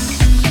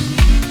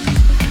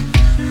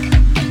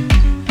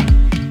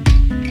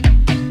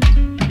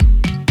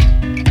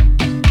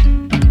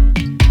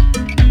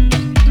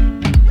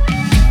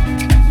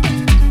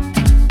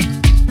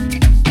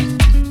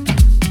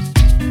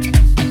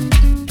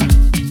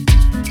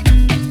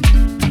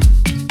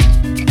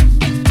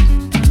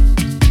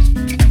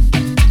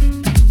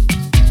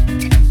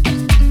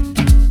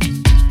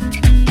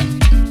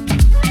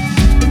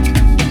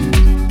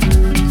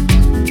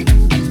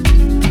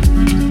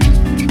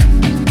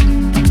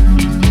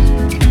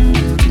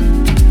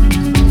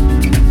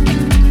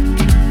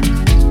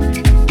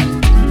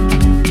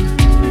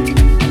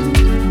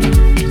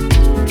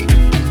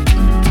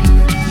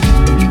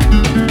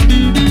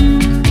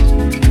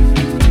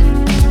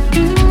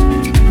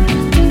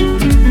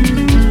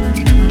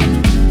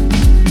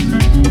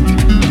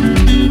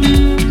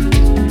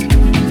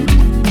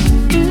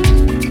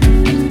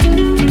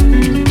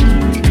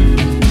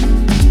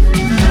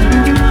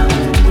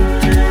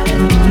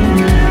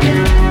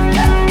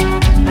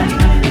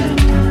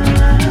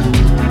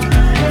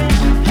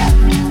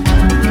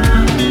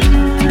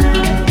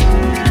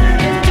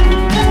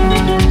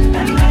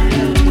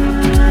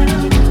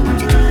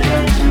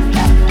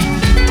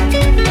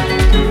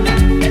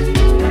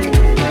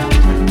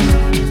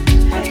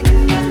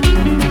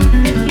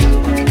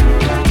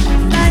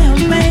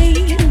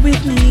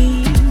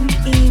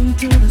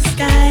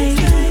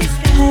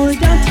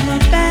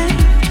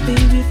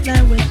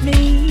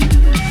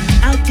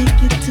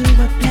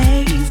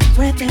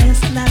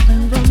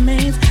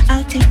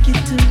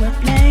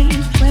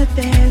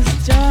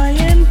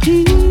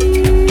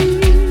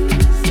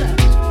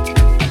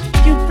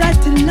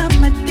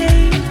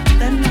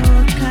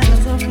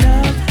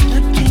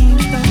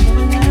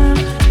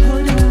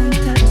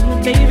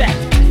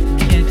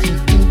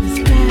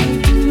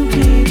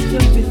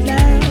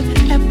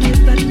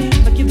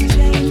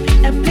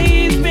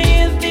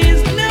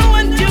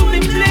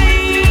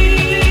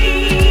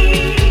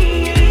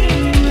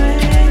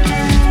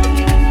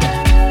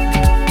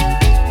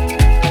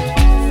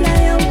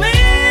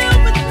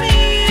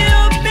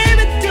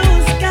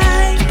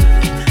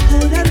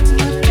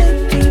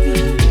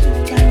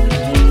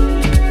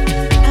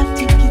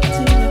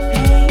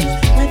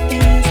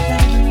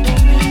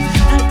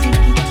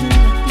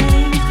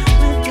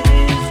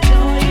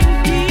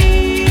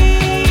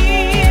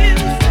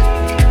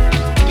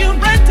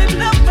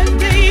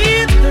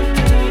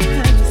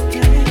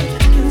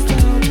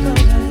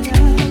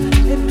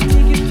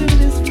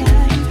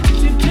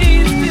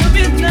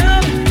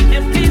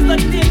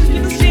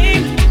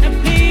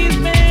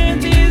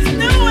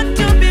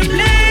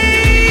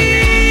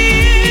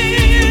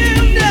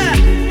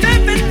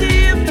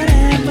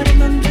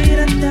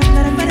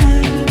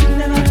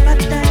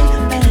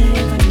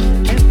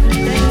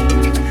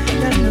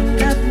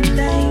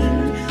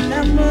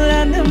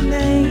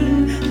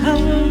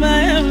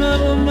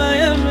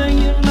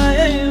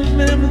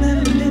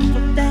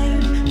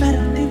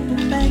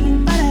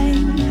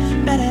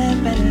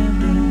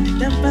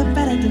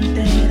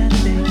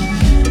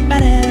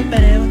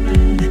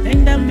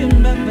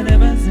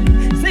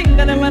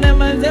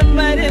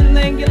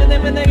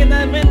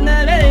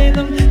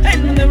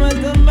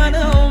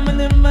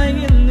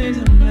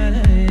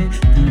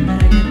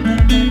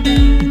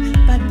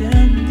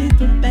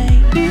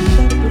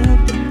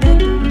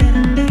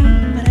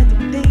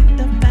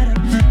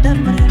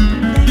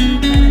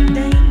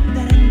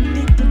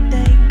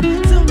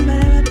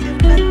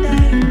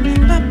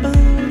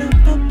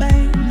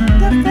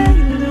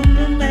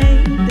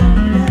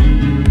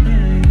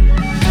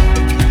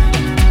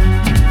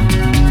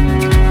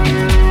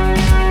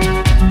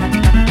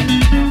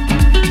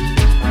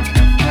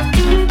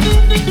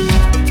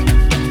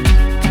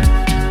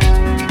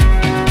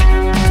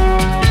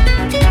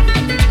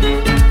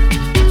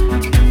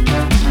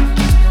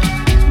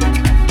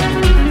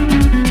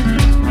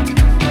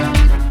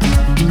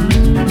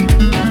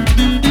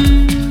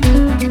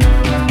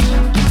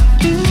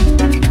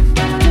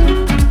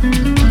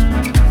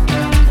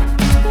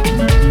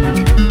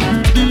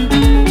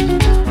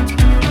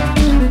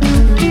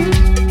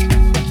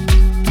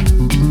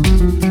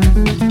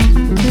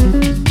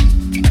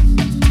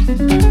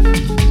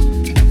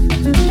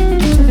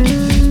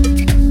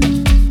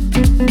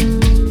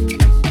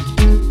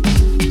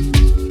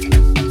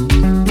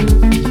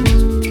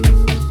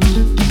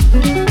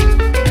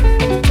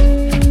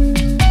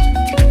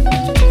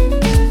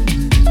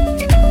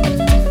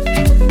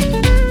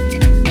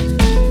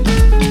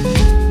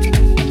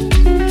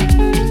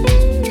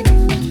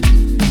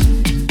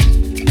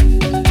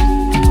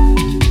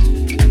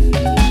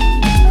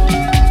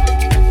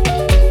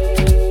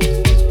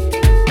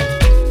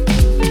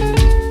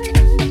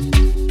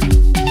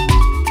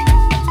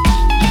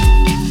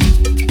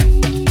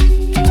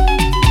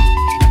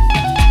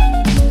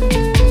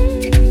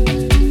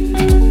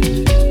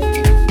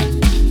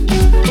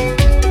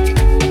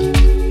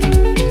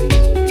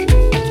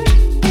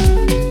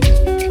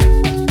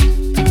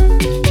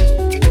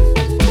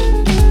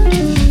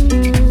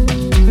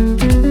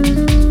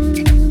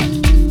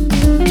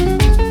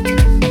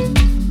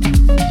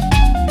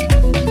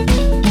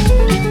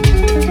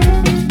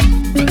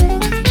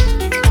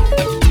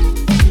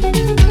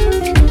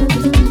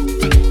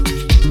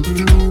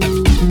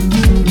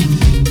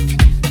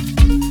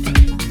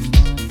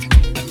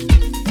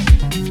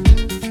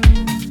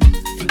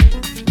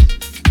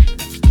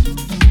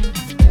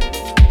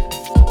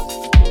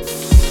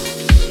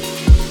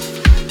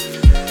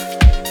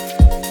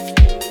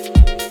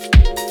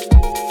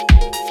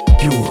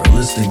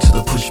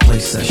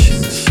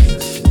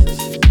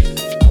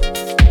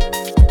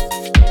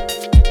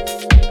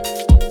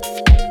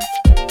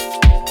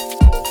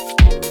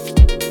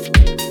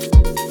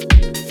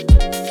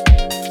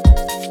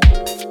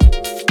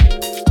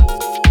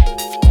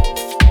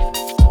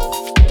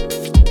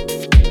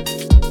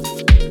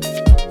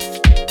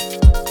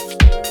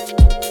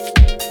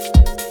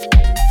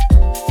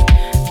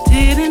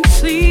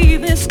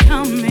 was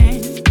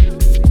coming.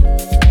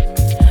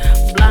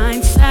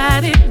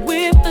 Blindsided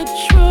with the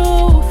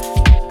truth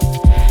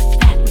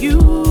that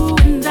you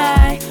and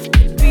I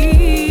could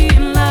be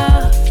in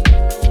love.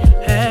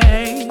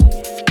 Hey,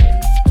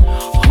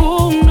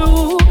 who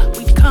knew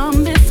we'd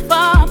come this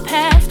far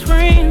past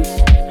friends?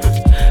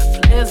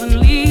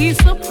 Pleasantly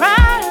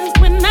surprised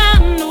when I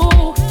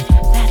knew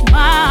that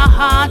my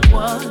heart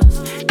was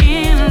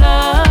in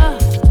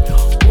love,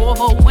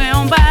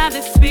 overwhelmed by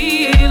this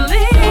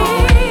feeling.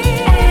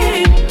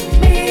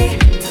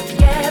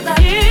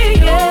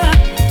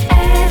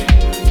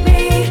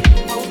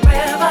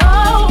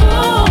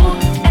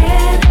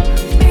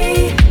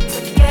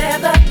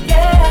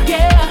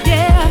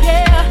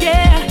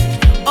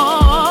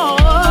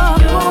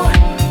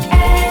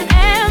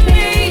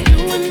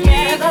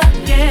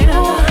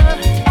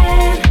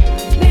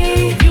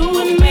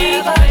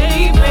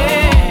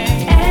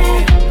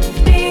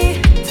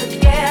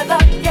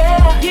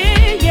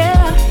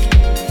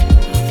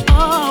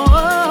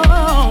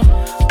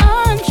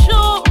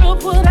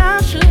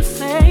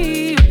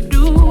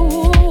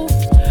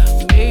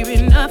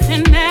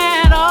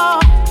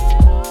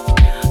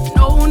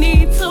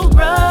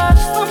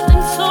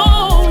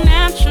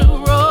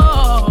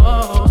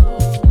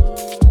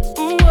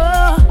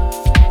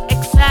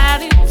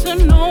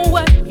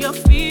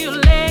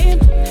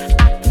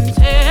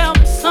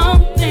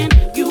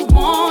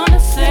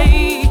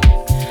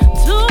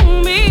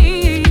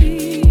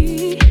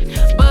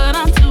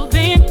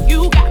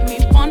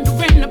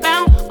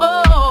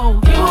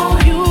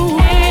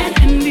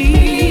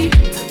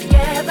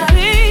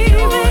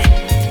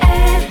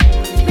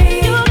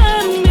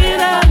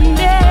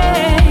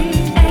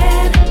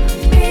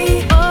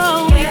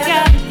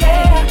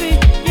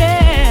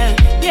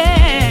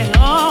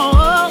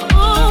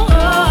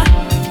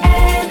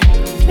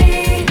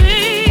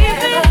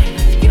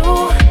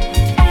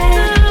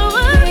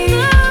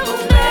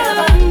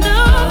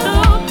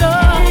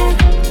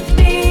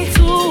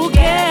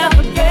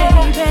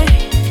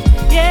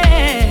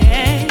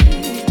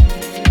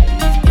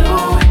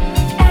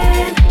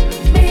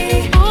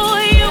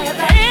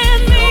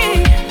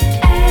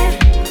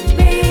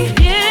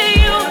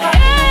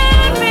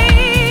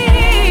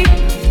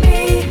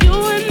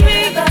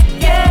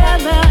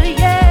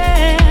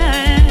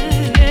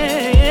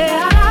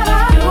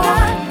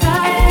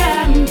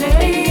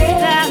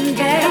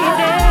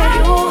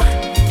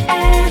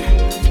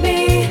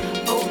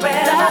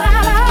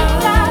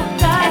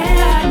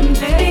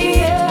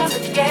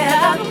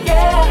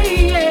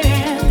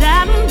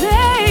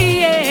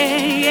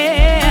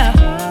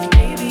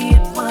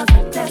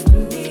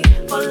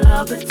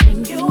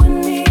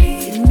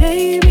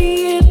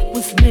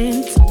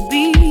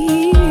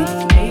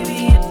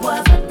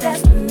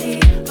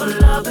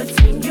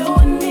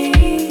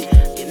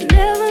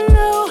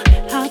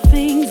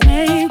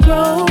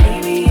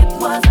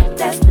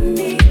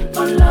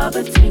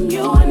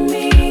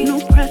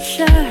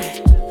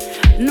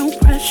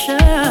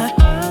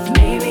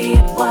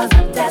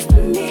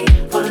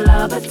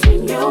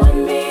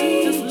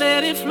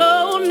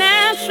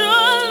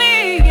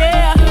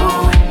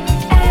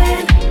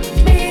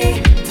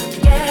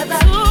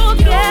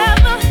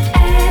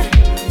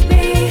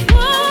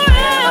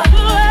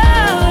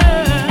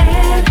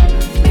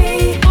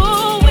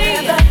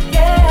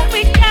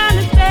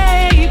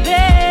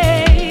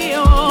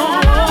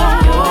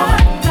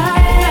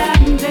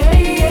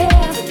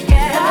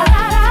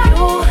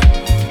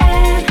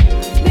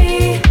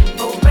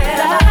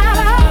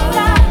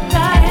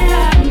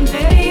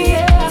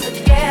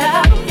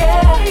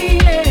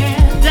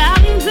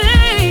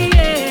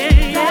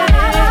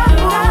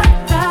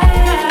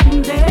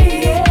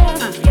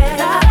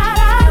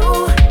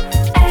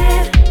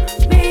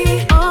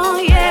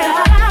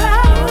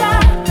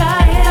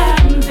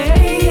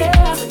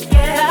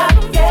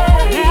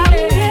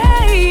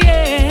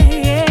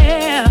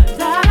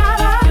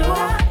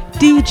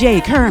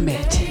 DJ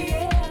Kermit,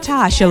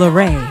 Tasha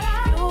LaRae,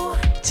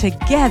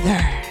 together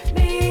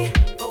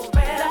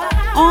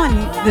on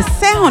the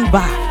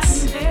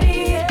Soundbox,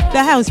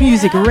 the house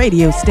music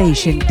radio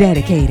station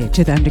dedicated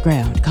to the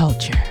underground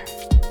culture.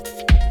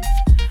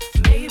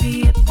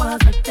 Maybe it was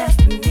a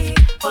destiny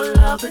for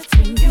love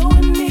between you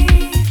and me.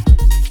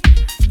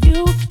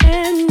 You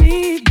and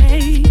me,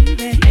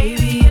 baby.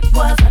 Maybe it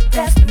was a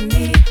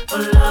destiny for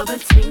love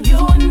between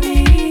you and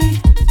me.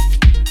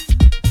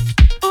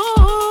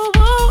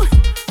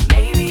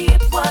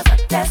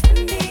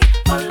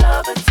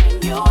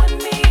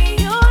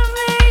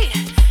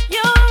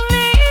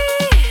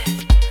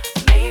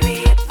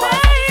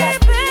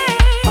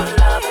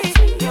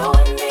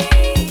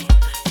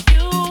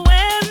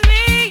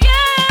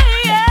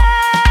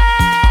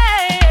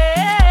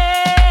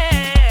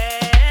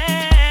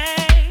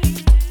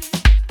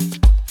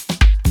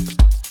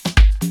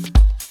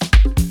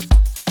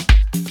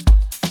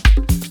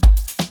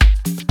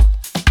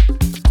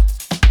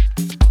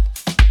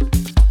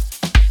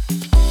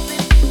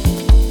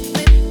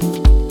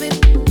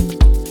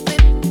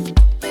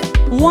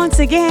 Once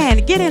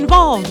again, get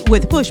involved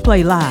with Push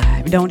Play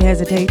Live. Don't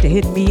hesitate to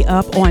hit me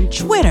up on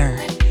Twitter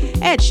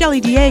at Shelly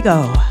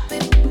Diego.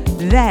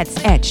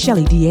 That's at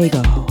Shelly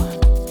Diego.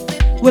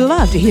 We'd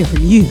love to hear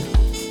from you.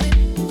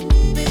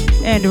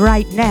 And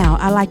right now,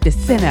 I'd like to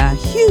send a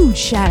huge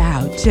shout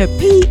out to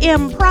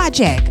PM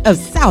Project of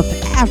South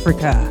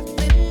Africa.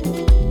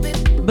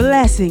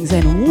 Blessings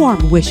and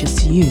warm wishes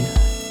to you.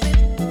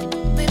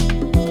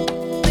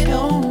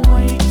 Don't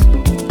wait,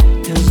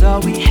 'cause all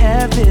we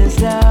have is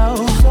now.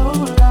 So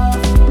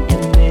love,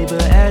 and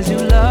neighbor, as you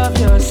love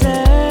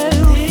yourself,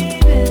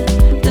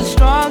 the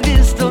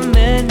strongest of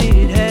men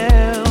need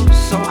help,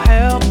 so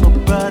help a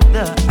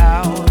brother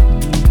out.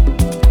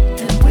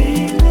 And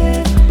we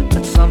live,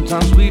 but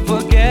sometimes we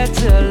forget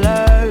to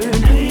learn.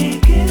 We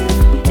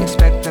give,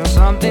 expecting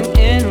something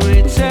in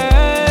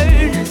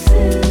return. This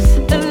is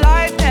the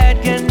life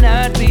that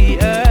cannot be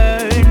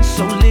earned,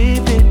 so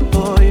live it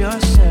for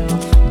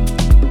yourself.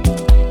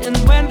 And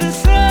when the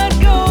sun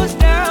goes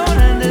down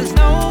and there's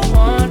no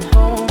one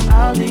home,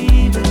 I'll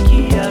leave a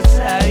key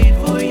outside.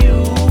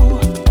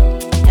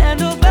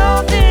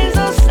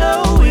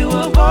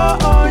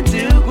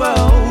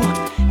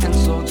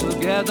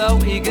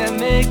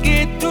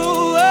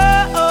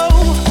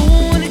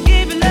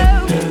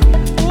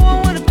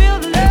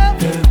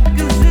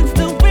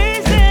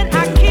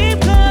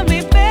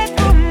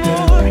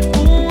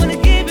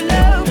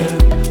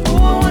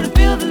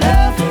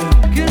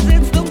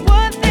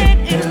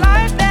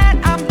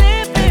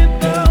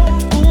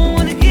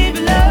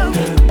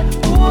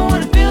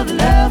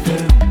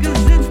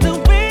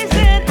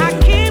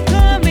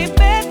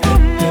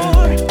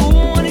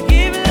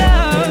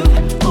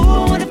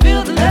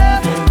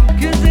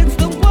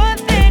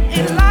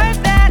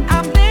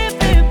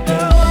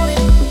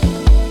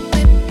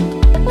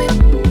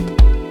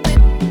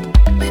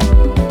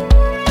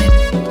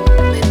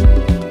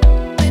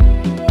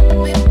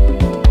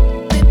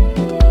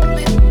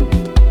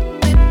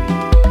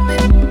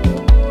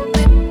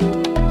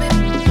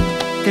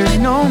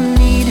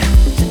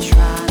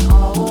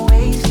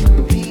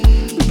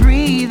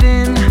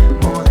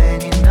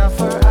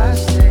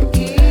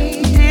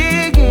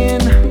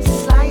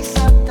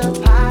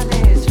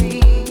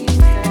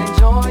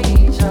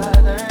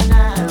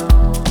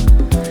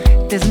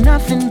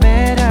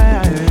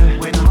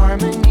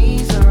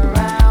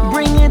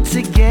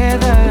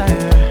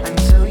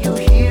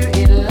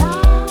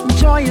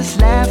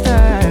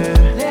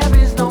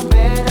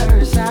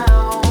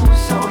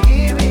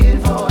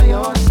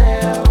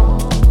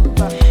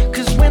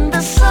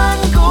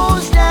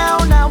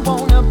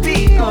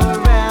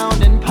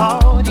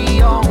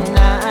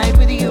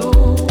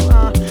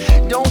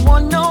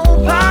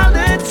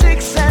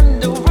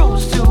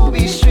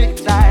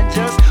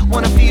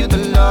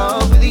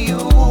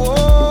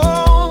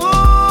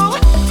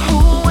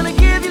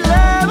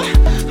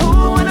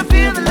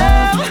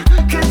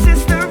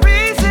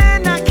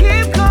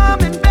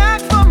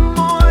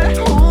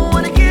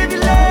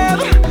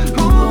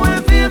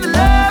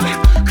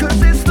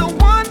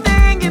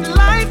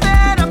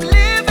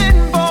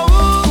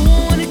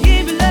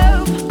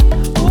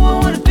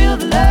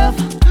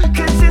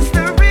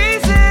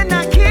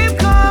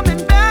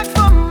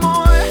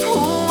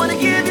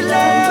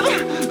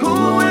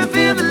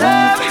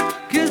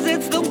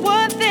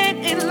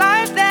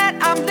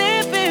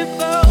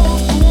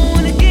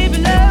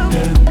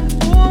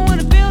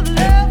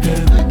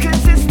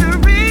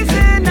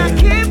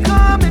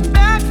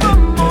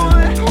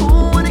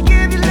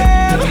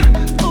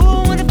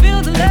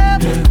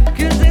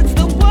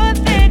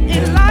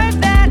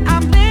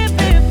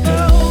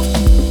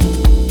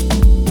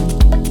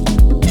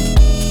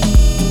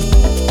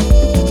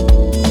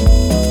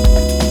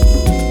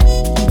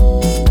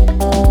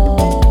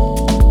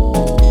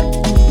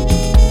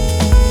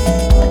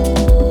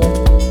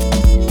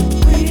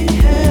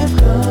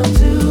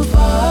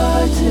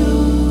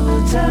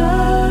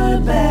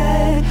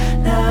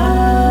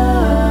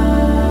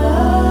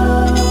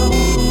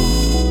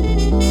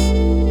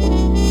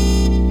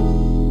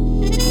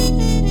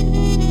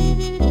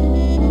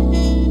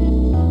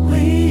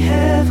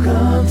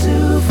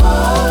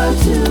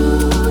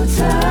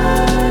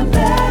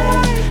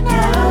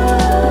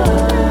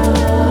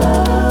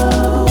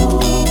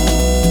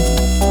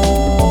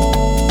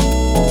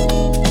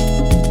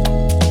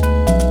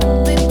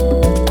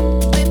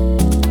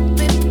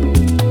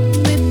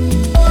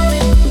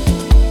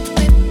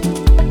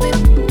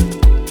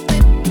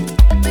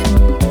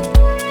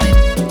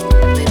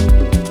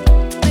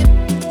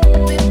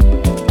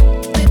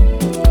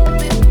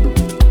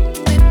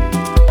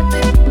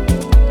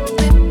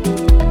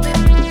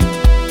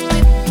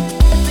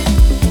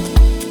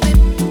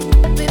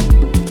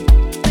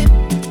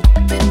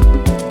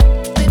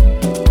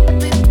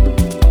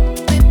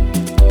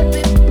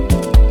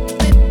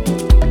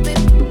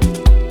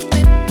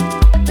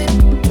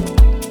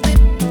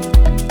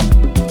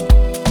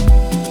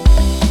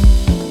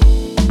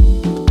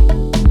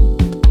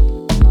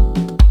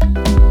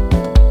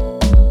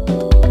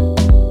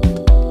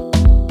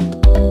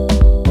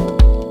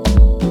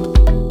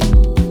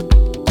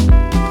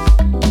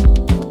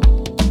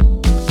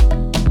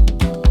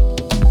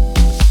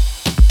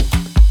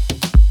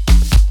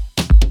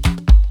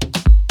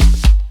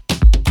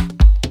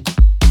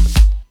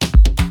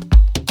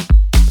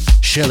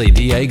 Shelly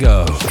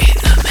Diego.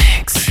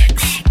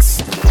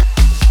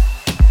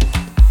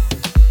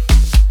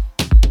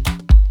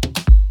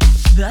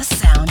 The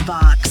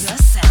Soundbox. The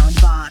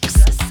Soundbox.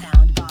 The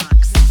Soundbox.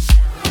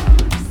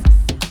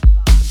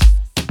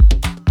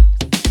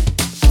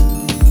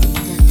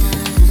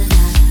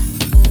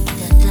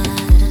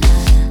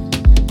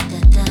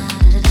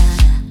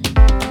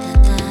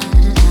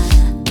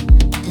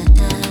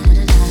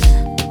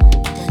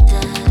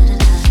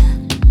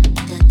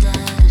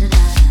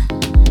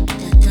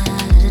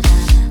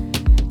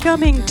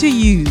 Coming to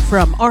you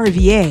from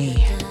RVA,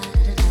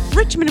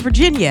 Richmond,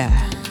 Virginia,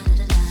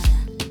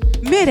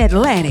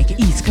 Mid-Atlantic,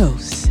 East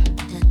Coast.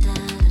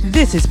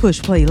 This is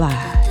Push Play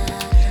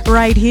Live,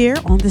 right here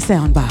on the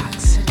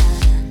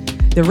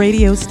Soundbox, the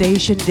radio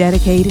station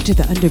dedicated to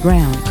the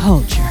underground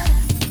culture,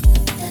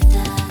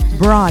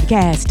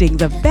 broadcasting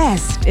the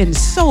best in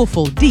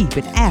soulful, deep,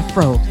 and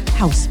Afro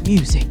house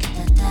music.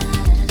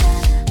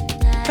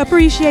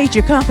 Appreciate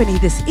your company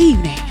this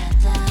evening.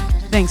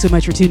 Thanks so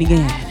much for tuning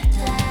in.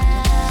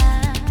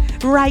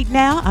 Right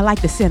now, I'd like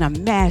to send a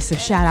massive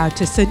shout out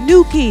to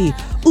Sanuki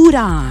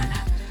Udon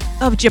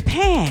of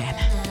Japan.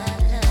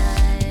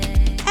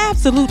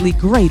 Absolutely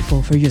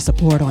grateful for your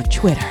support on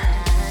Twitter.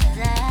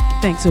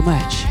 Thanks so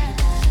much.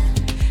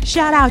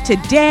 Shout out to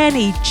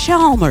Danny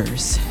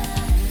Chalmers.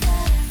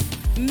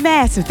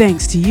 Massive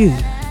thanks to you.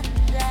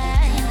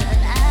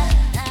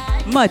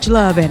 Much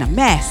love and a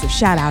massive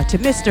shout out to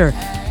Mr.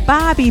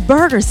 Bobby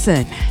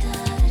Bergerson.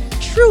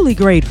 Truly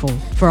grateful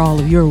for all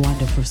of your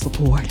wonderful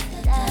support.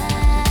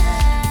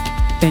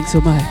 Thanks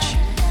so much.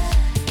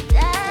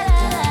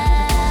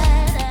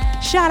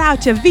 Shout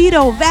out to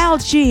Vito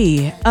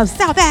Valci of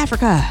South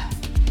Africa,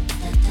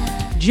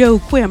 Joe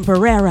Quim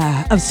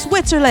Pereira of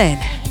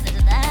Switzerland,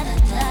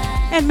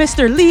 and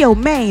Mr. Leo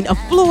Main of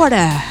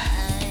Florida,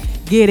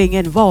 getting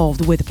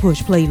involved with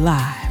Push Play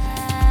Live.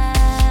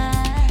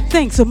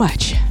 Thanks so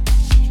much.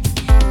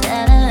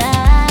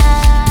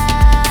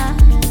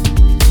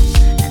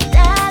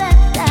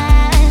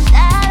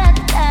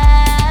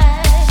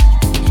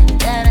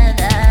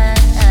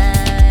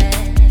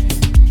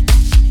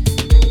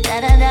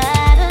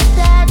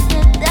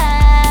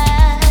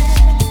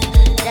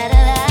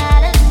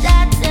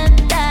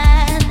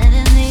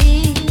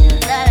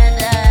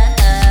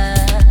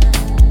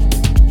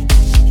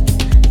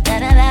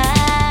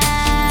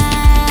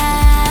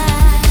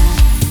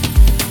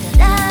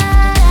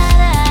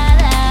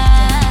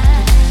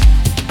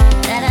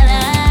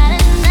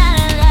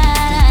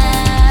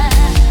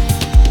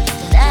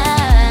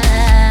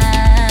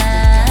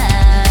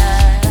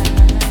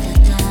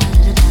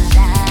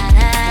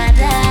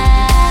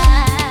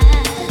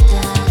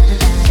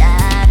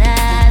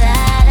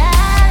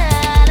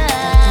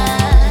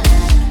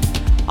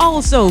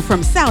 Also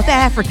from South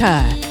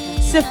Africa,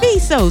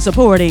 Safiso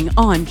supporting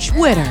on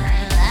Twitter.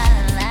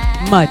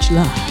 Much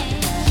love.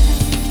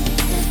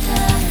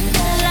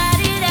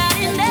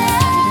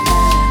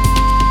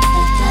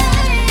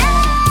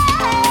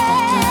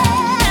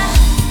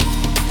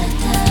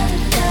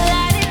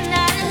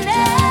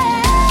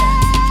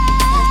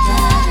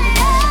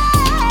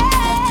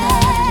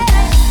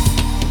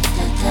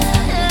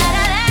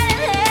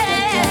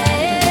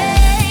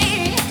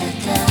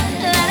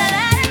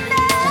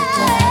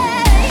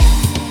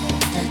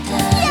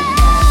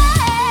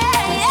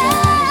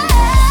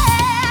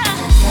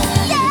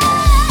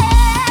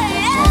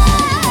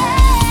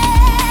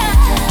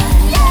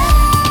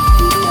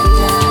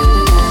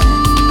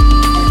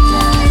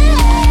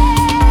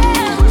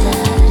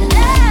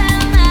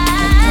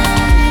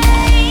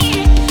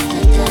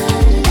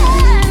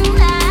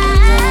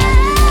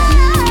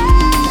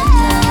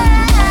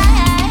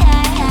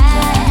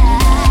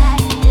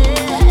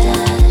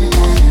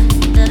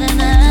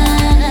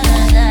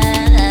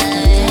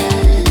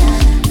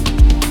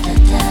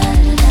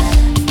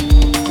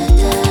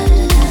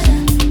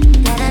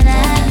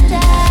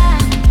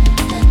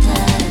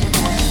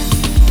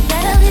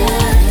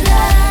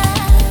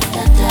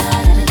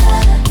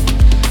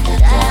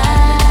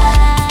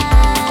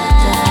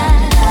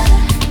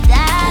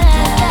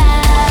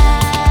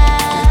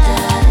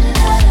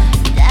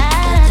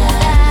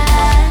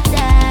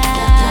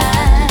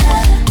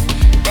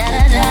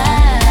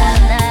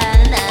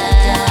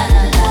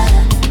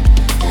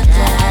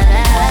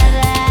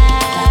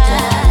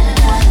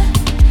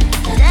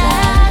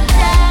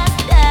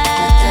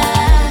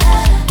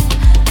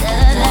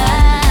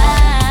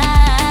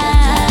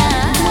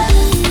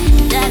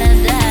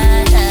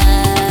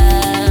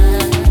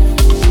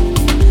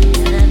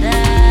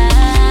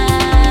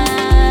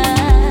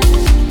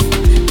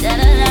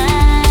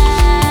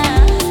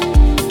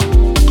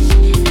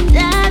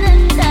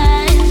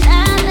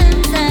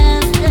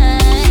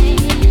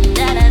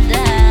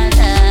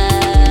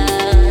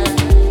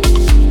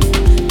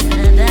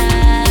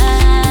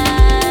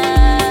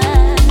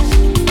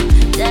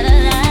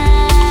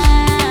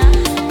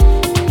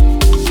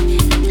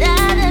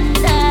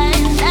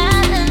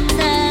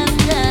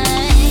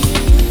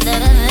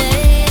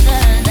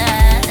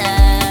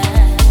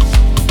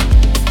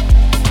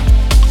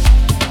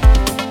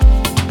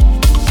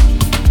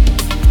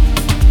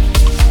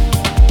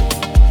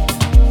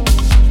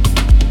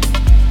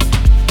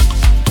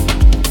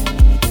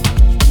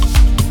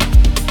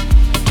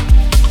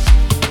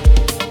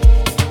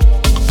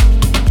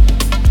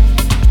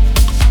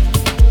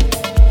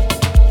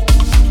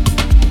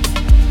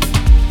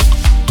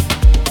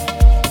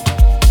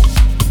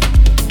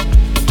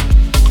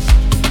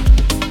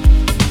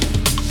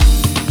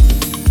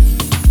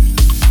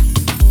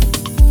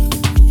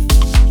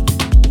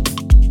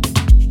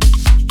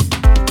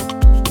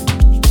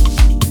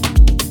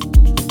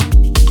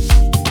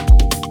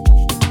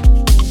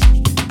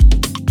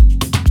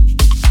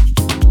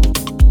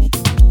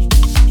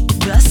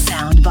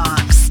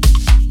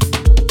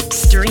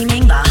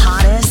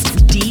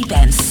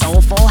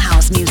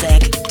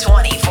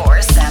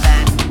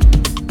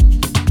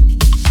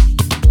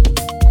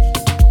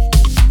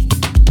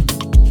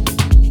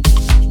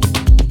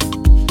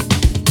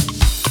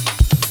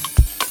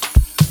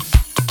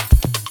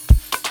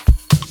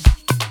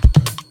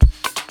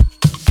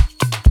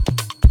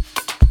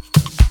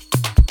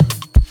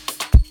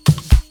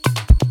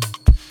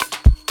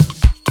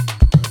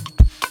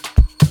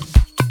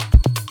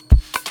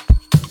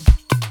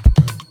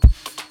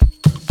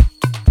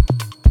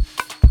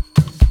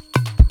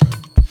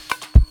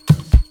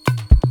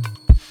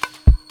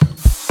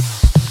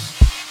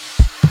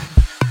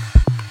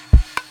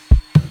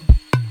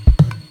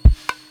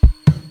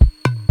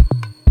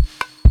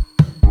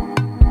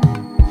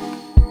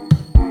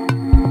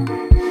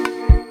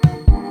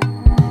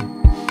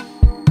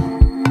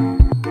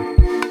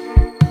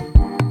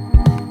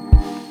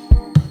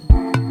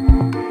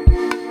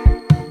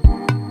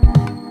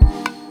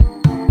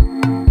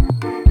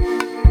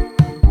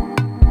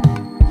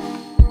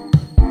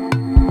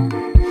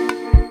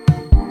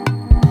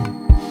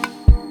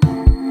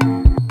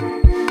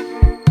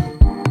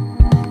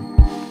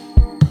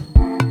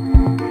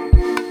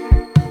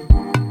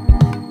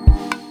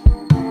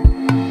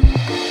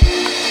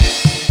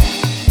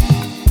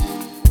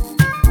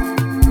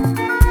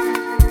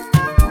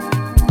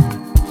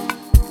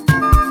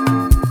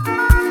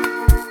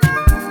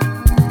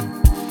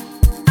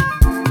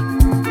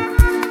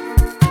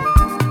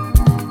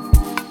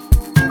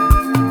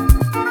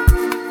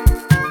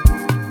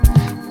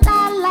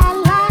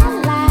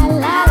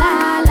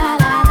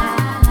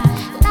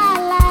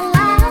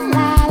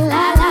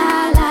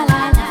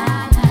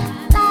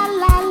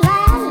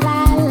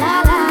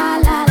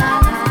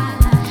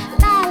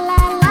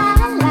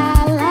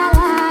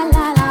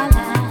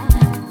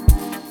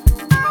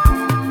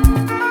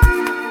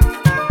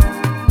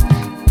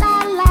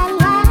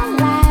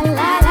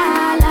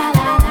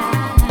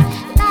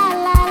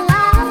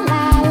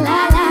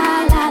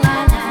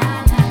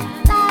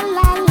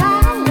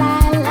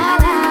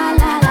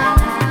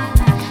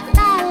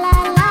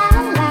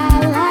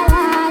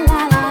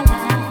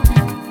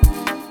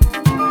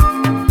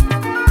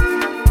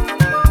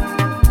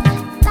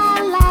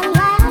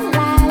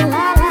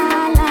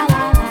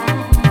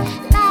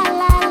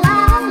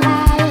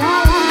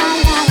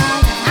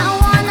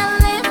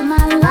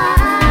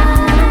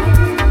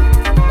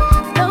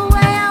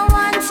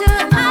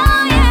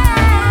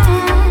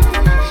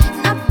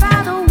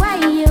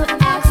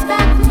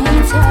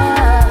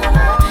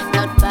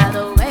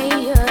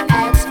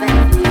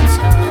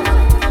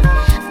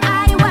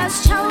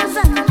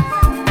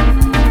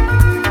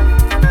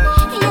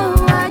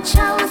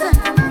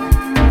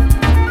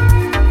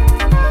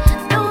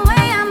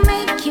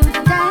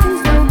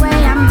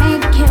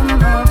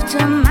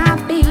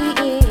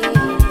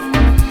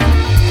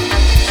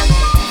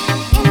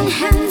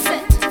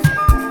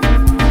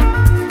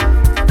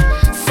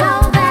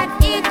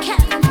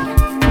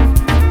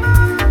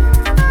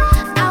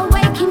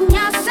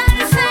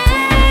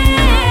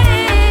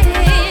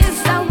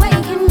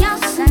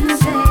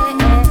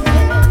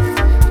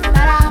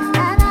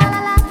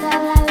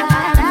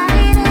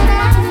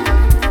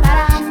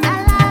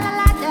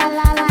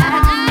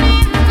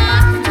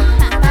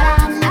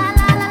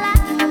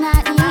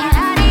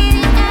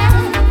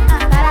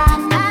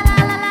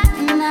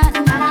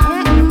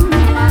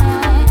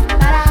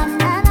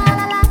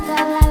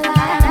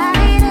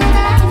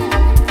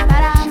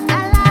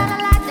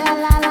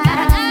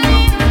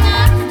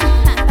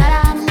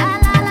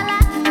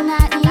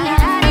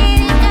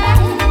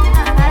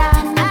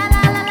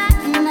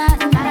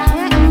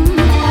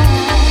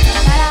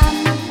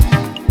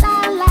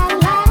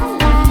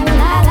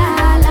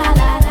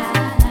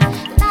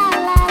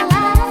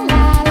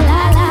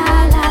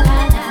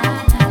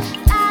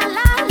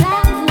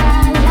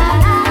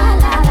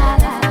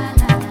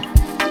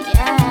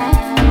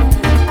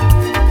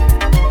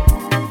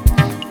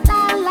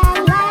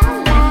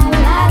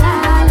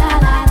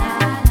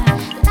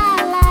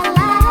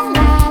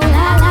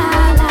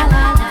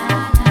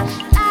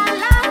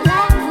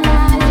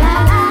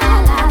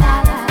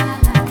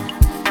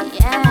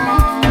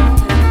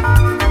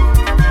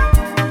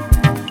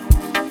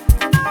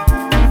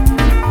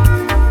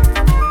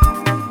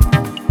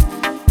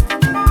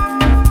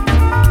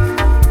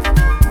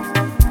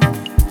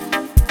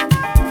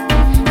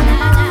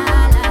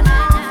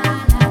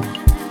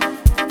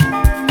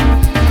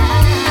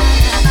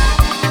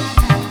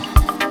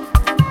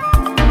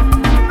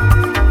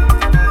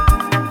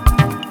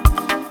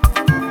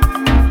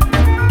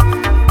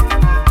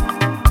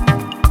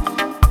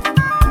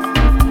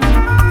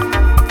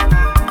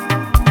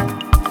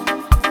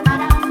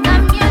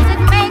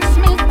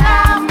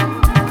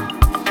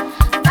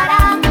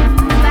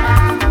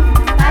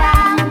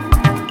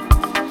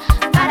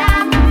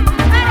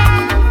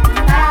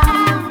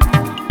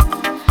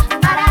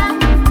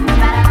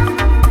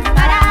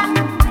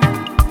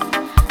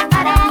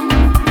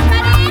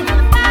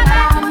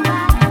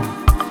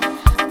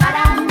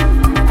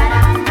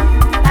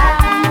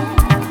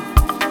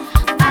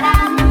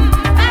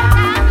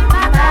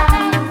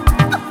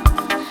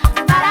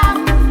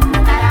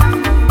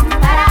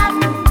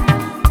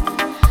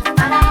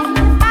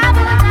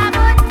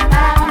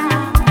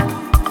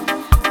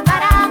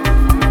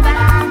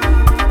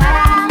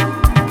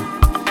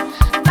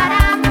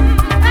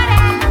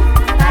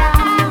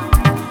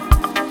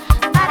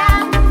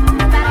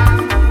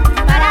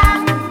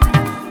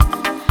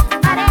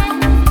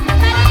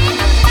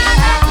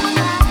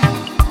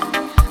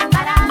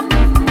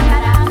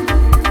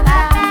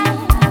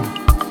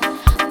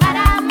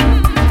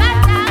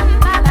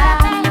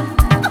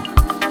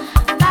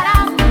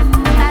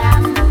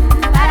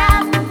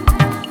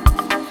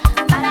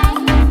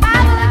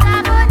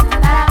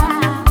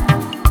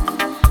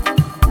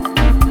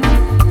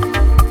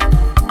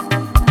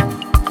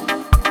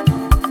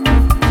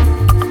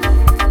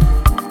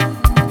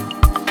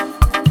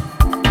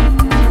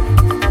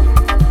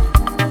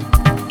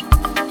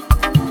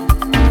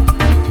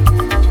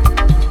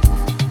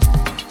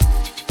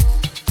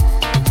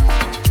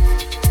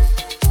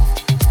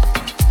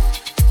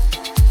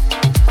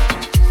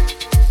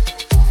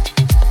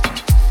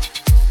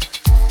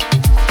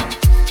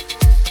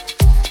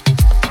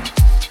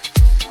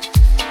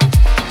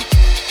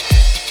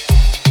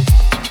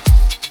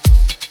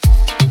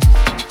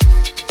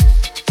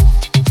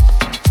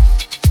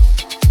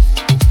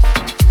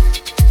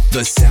 The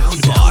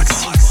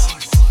Soundbox.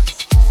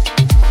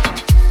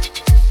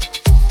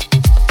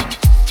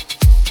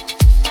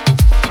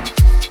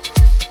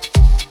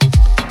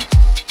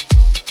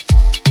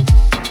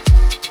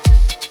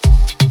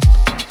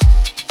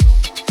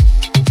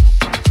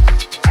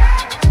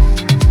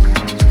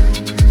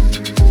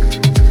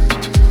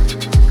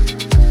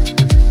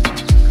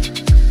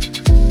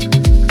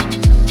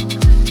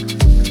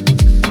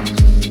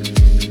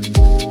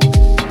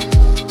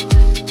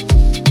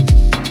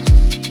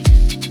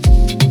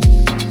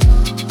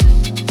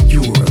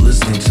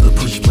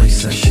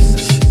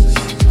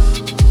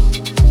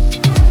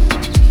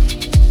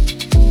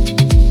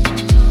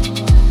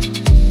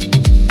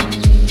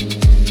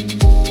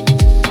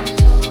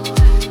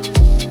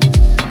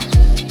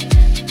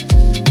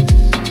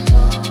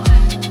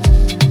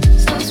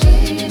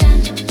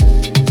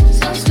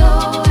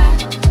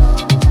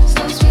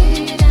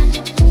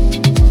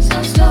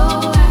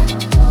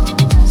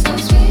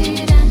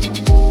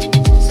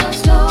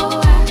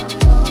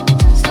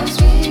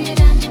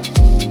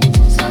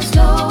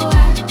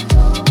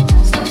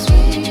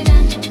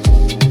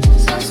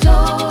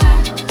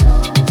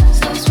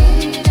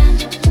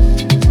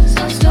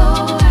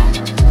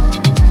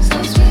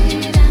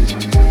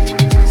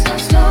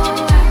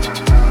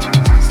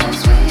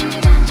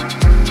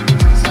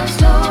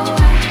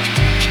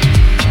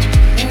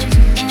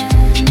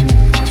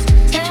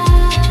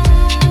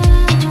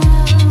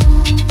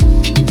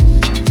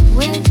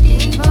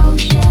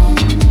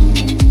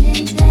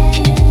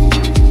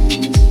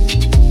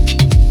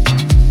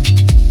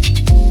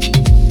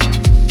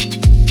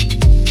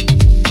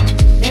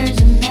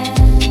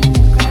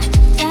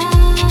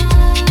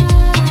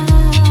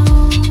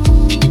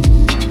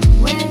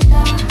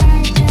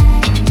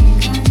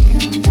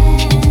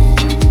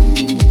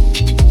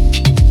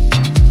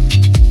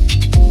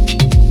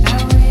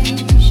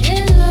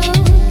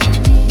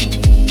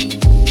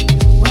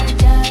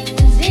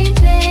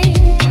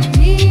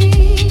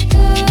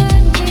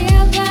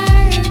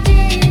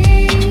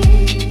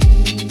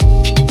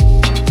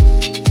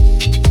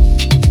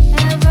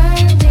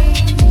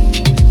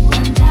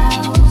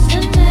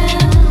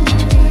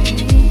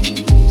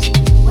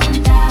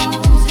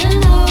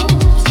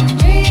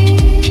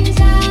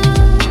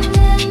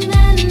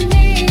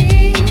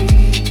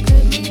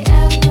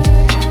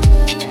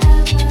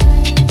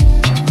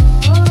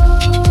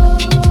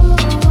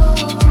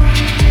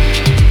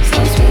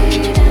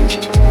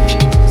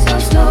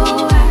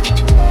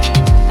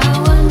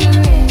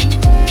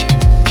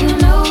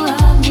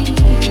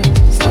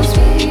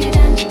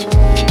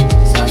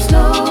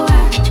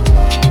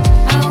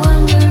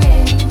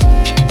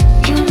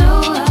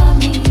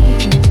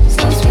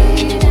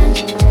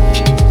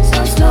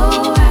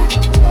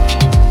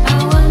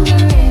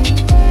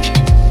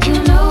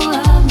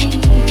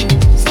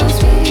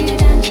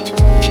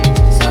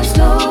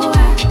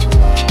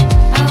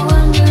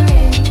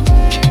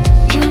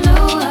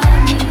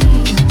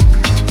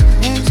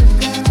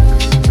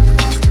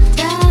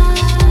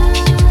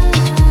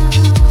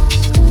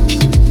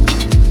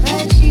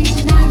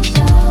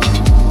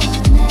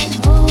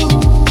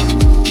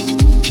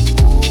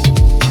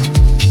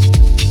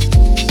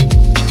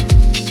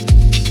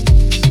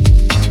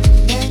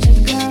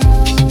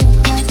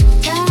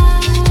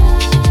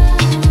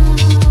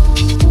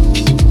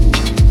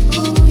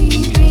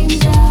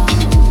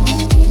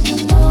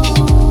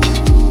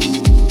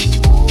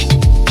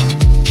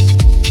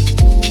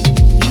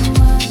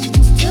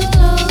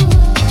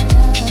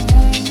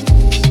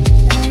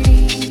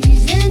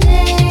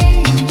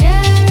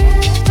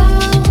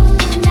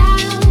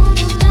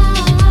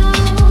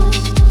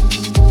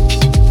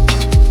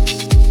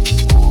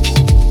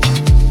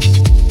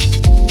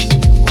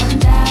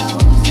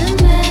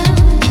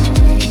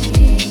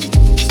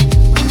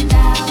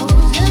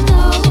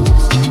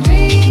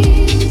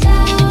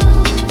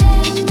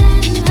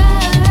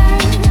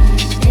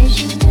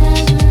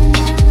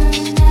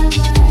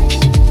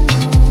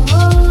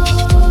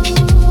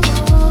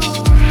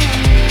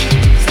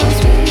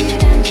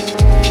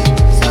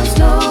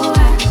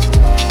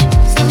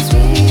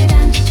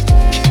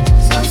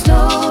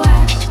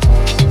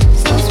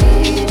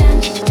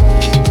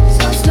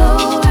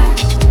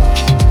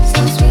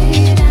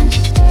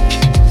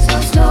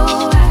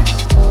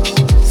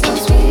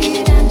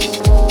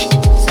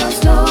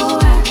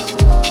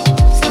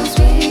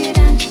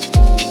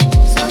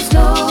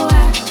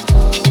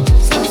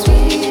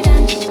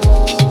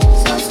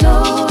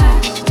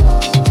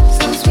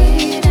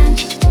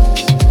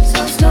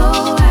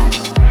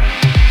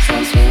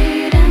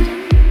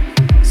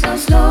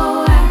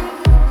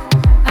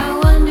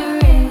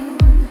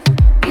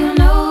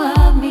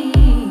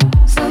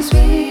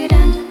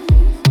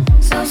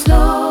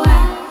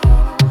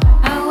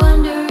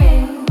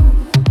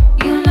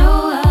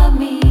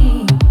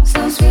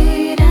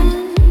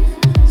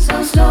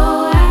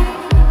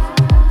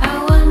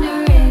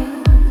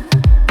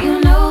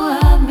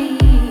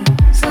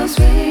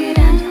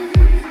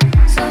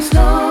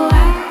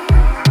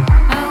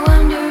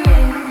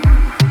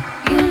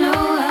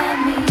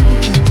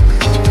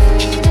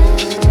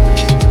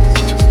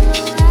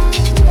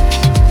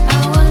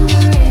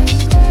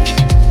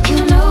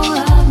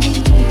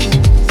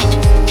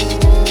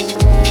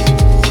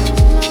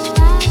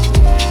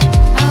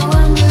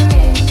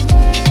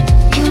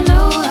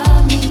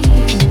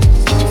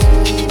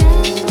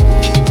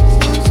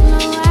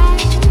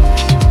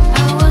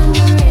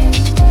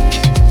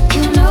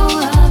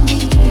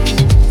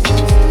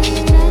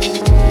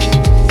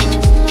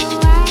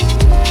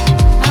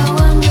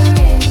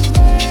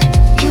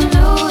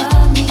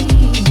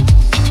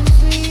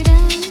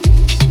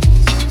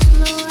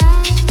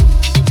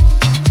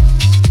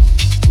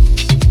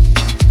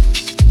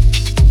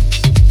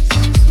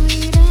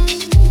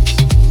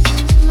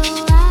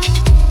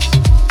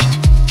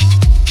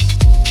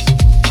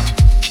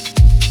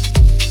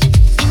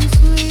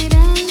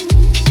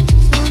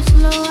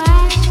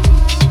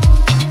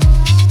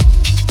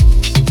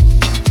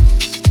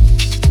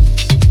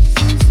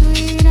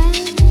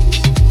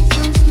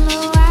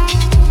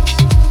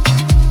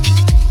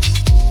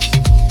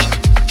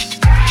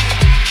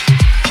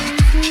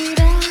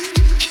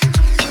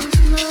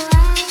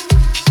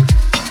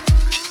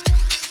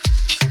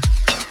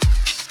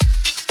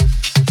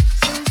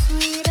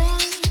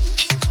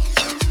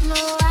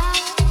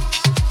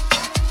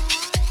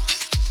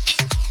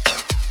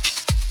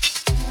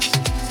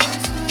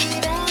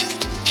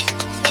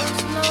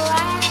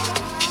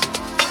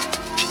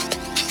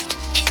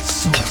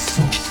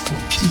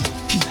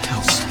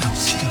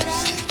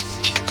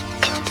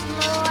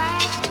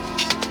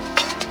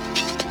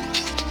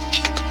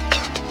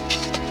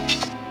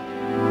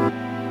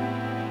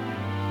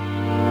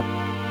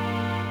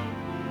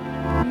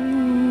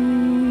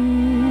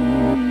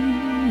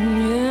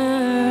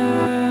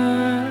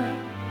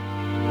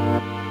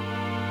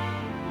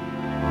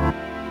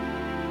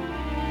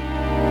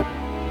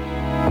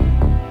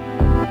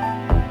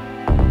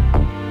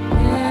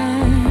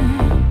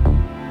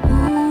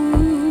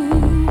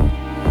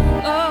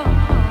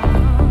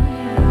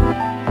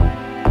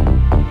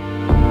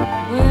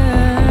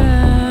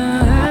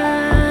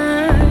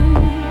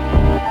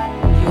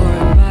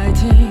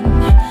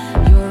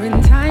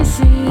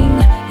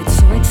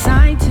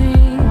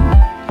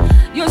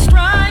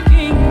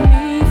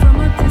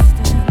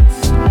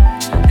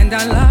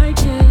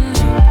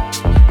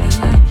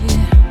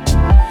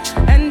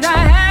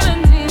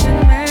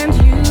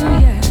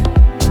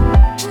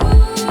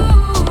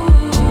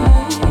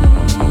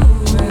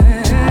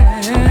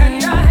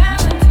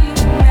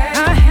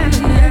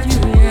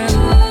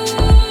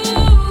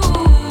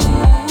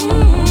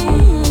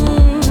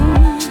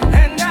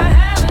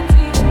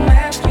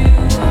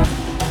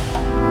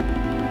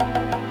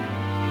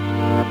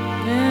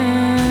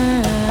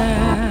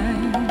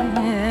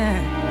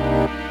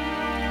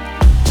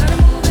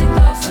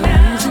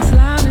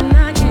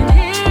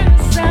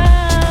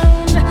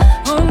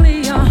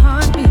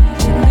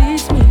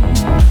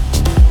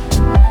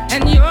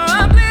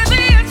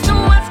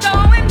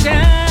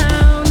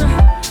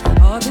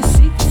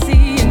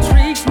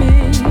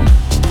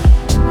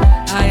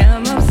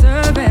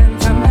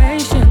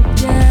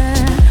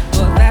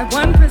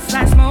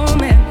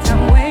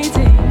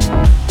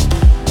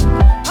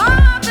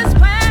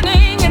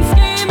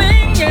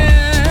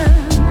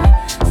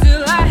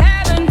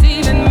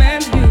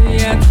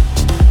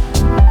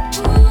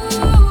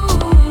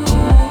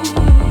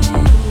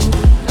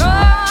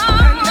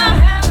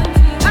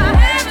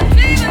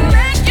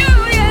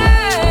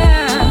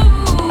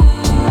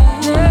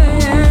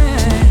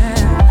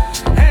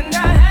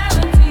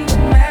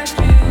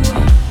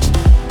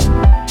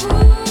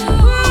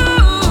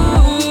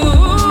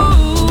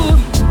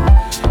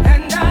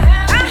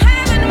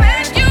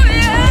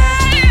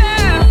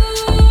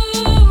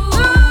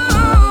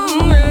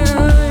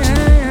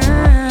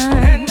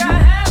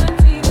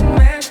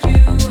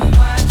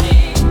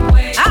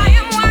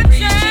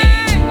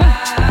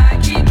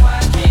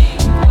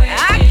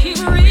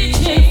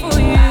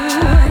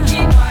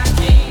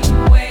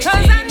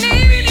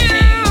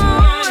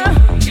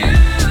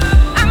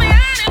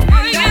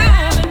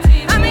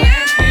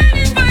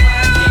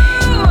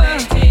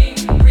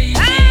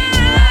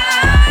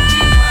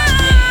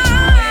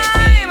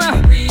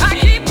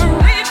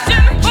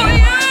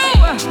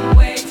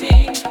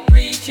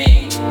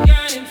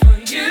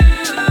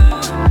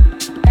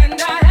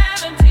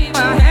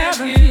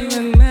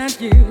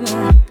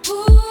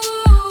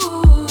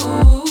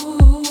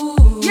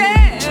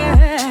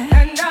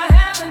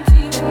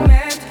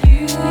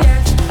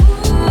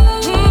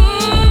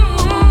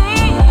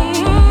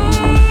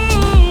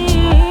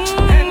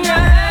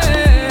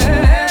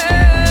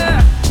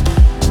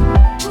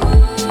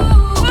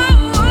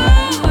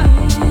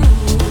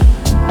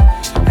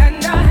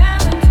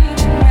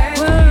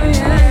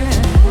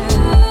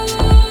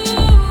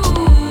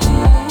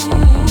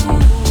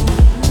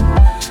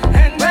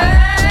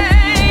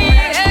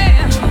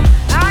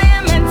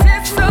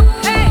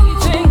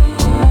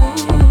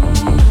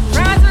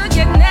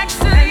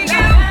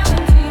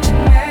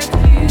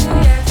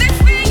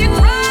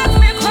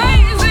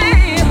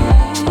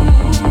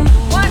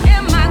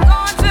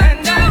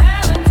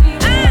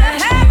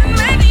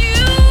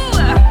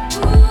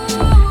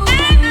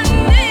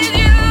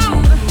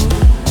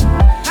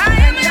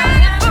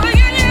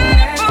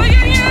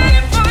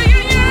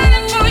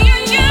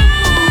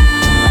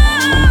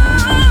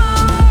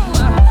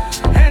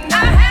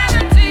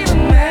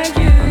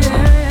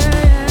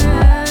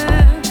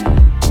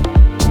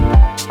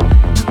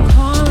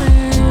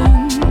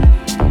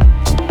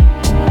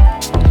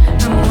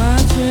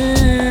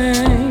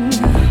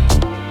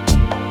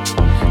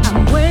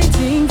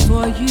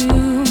 for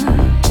you.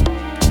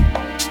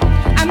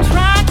 I'm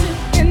trying to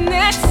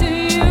connect to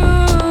you.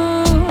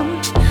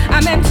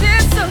 I'm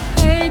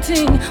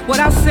anticipating what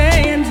I'll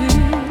say and do.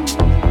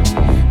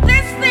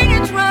 This thing,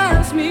 it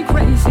drives me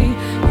crazy.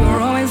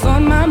 You're always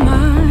on my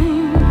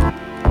mind.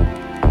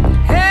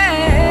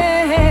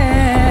 Hey,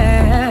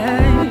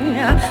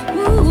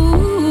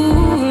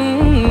 ooh,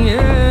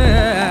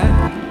 yeah.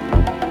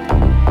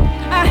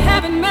 I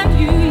haven't met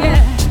you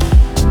yet,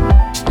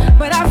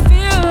 but I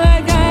feel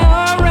like I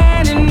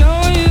already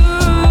know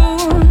you.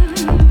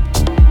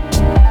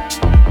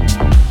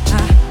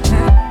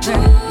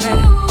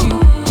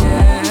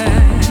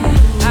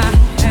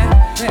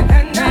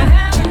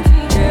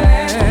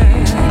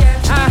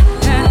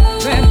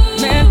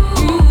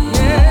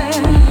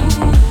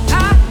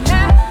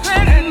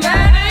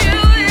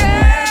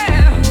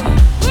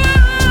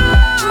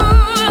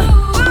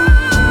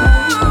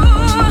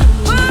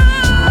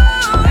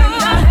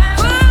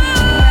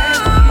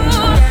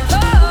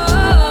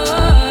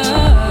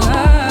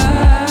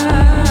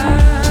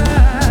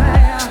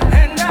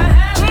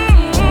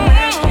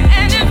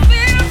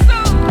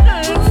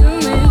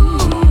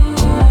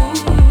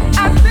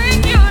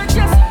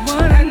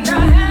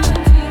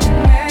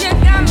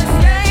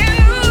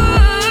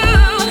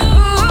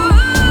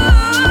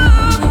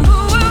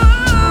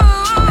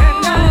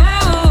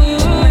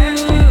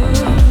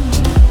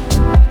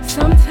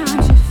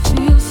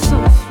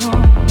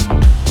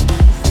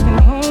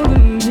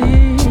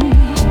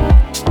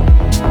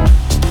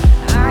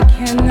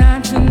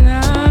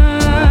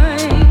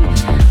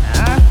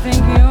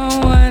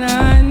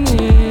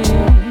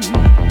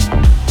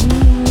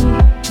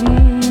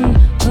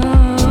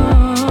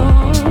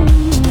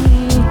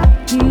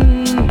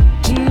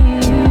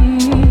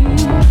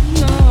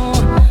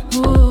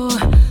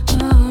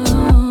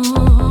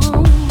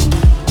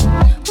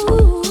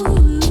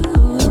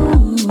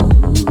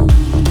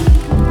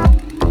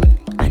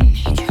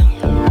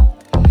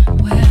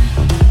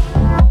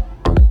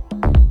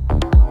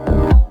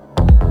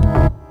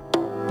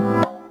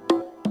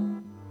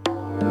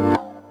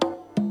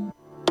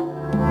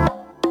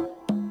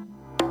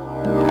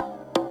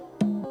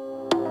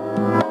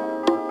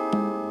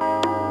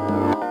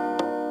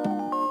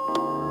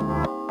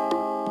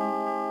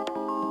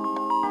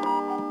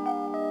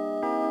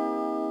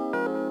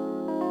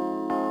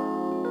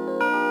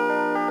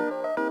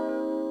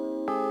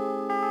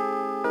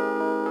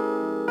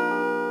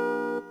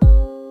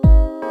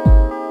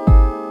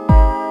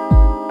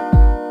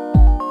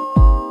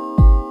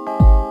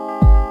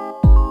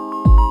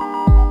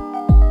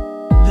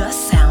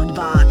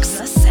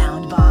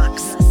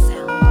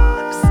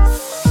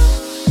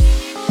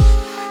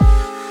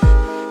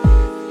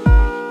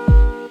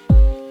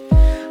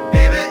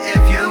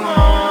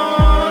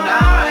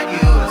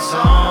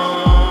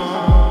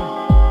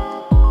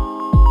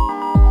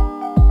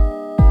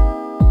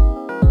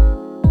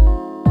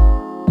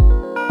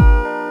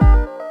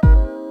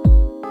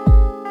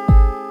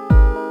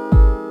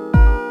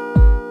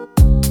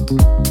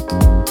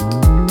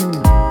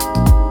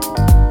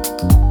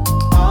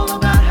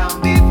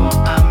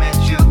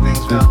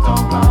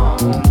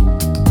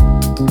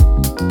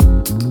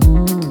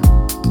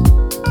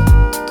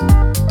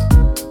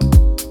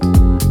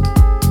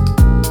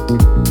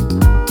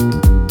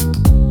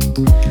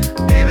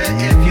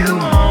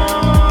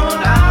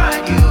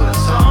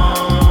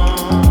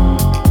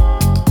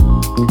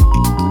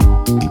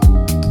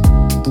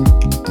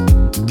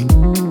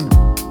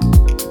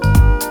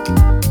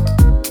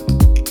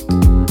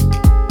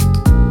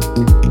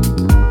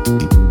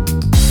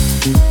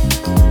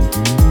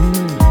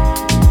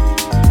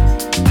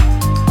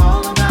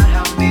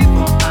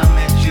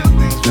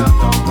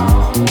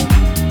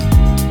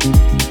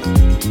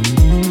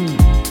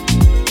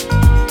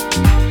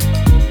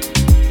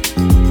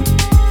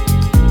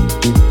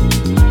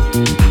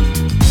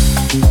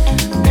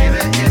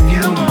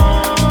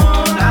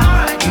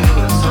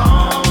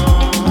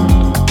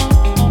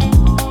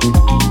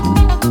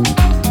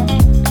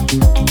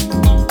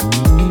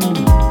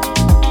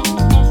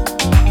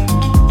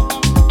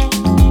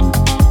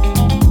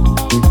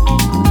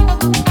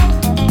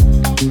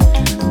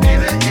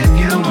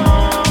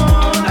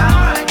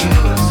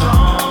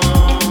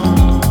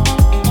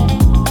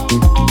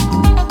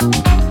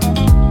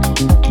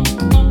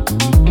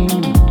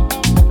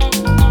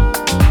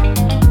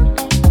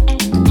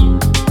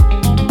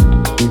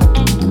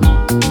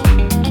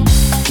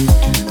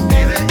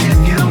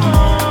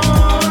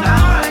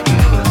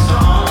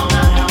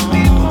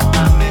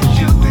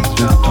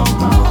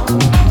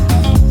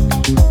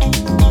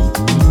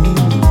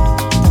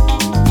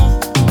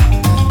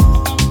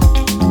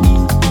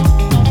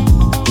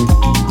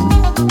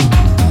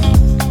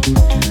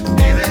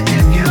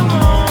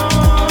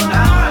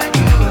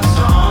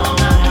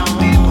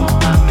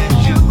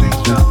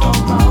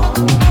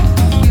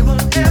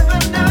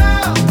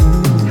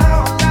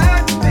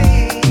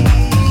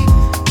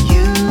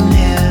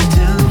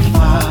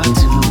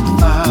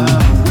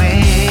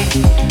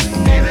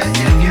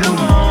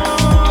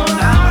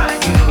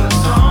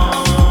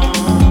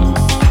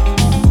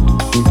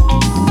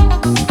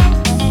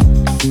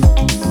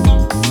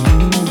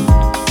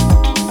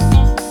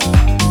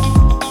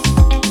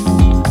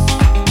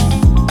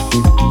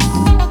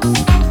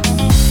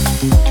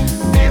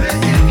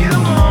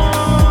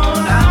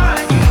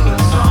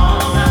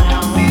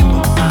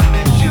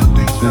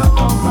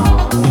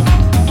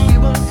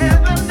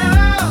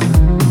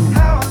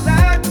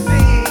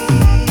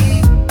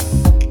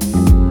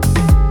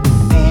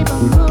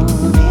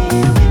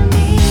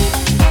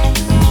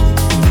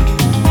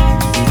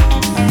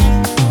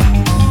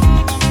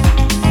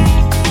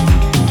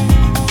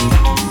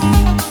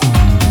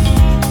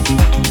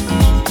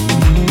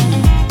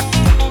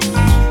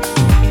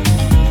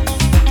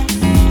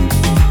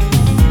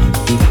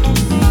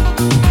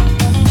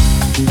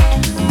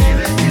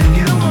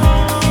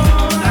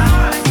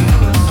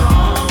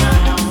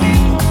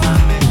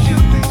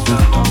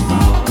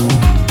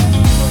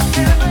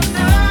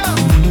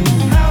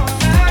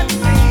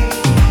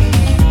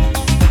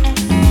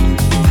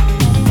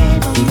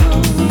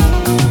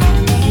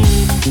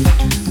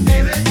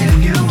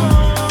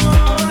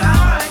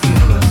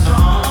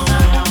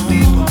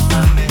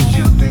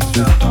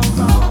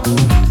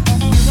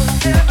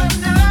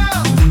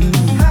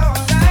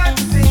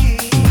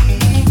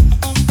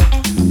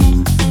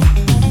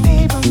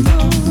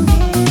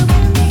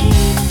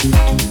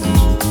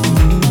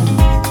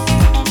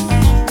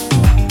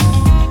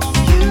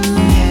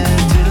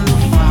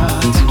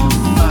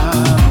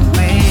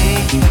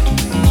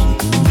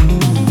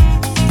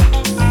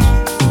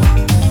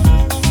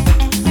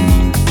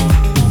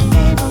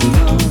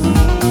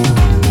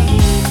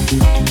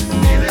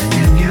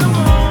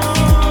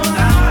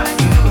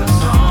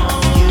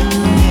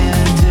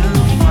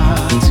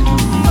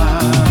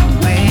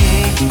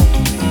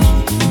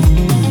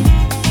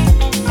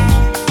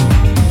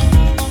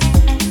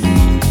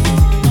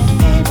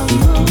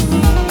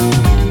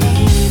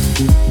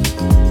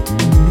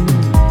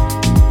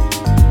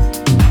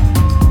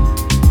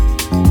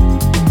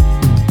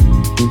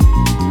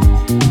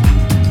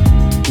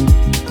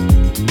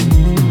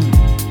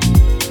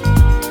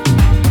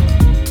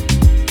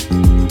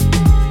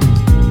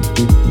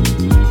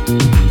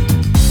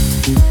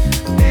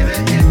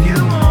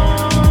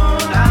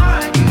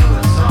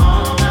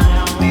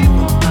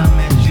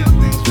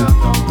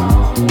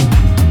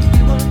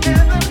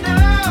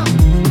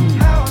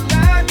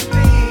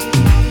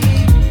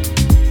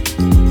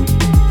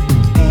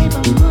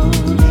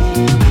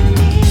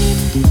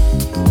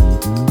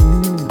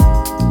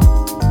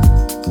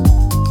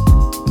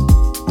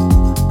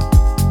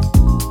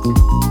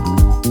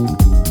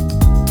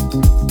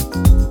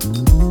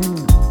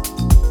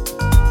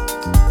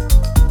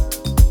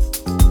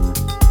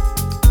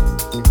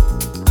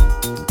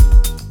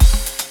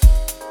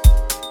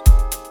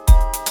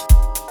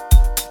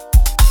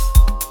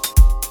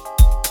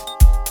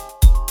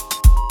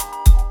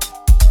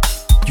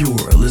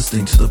 You're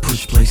listening to the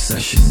Push Play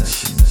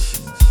Sessions.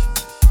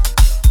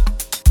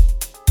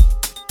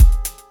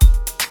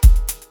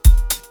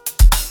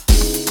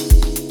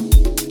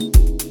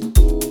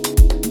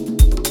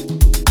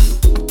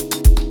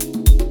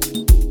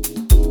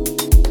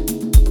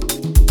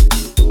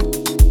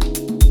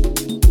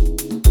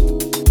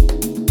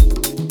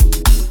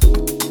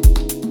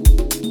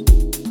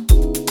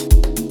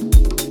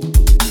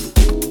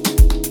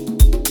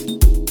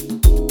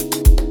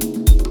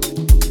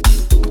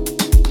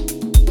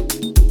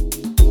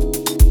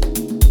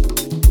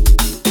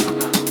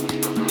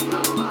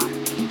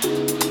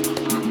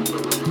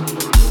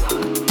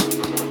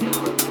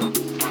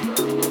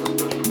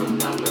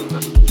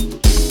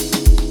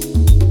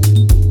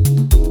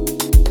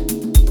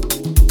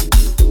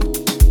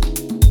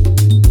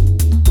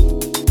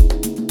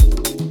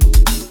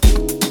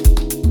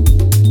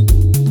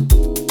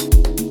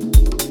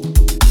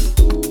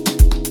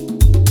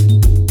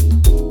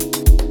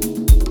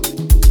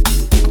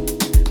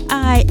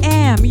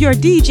 Your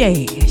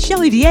DJ,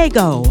 Shelly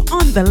Diego,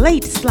 on the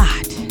late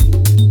slot.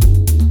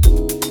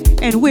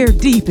 And we're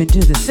deep into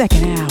the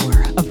second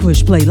hour of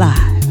Push Play Live.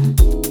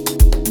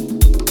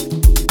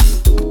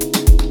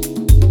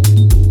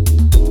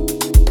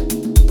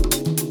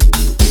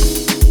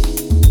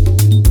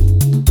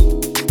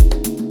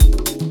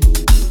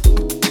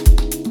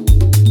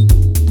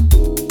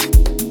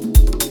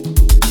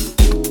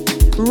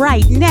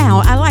 Right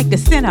now, I'd like to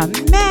send a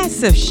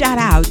massive shout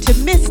out to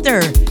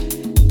Mr.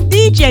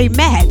 DJ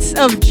Mats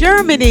of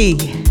Germany.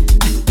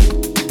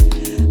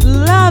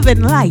 Love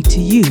and light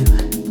to you.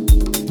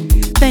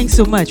 Thanks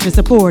so much for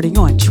supporting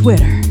on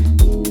Twitter.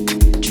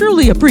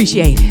 Truly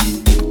appreciate it.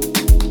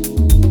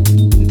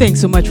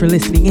 Thanks so much for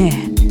listening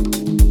in.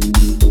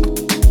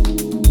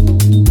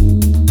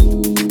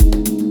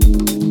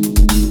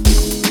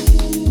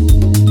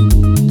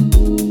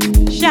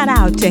 Shout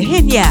out to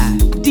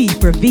Henya Di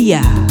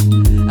Pravia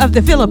of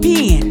the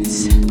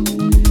Philippines.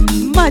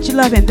 Much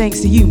love and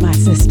thanks to you, my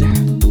sister,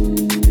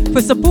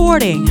 for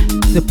supporting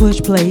the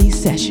Push Play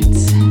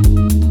Sessions.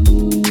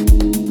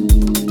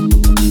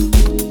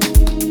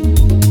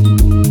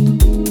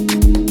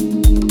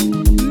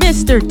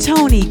 Mr.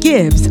 Tony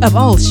Gibbs of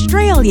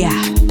Australia.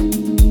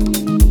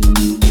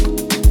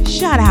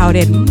 Shout out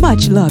and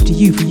much love to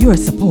you for your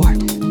support.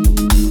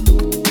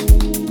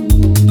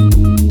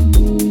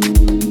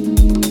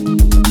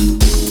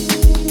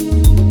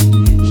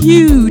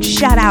 Huge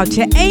shout out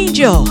to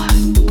Angel,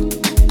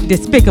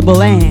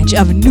 Despicable Ange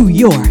of New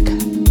York.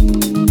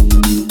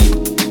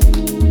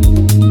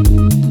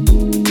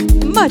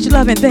 Much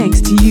love and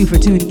thanks to you for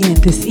tuning in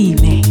this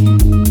evening.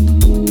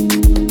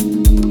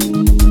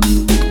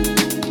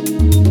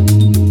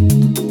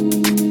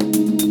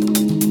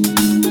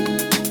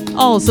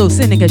 Also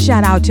sending a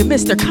shout out to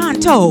Mr.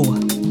 Kanto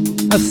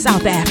of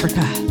South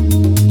Africa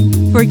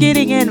for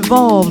getting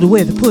involved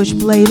with Push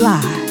Play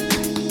Live.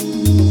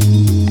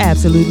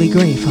 Absolutely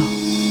grateful.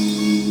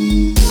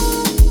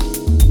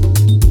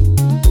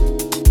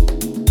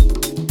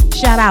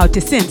 Shout out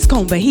to Sense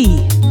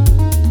Kombahi.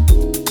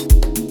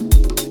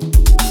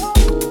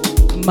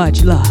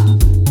 Much love.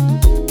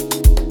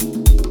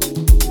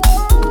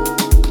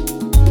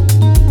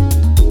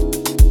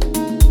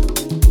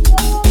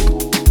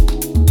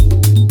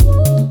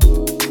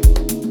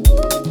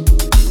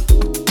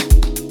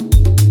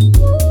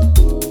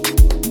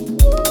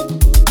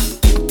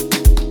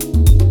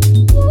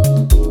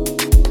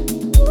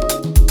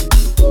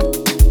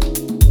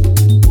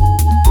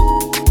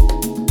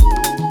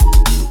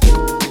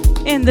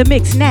 In the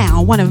mix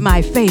now, one of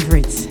my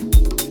favorites,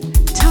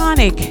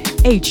 Tonic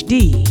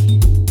HD.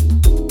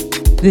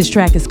 This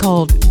track is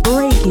called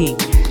Breaking.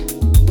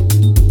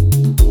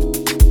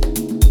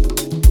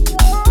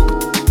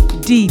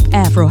 Deep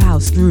Afro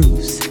house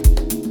grooves.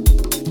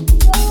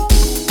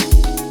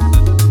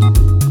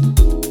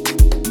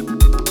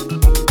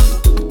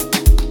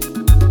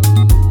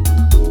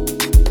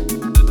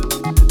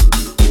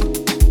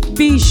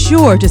 Be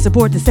sure to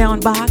support the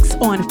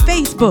Soundbox on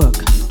Facebook,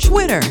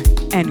 Twitter,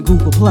 and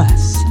Google+.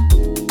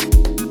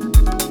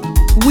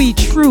 We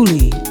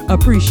truly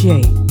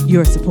appreciate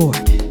your support.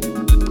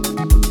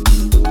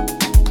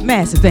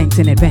 Massive thanks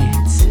in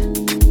advance.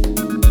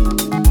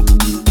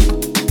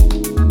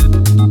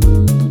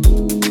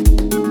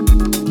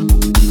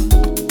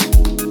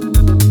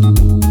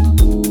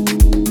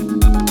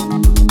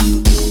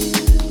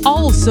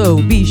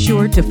 Also, be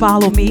sure to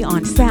follow me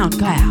on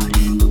SoundCloud.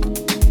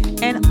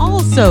 And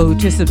also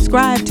to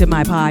subscribe to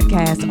my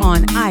podcast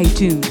on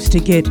iTunes to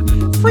get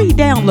free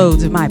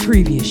downloads of my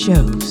previous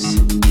shows.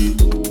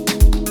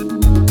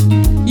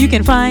 You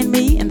can find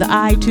me in the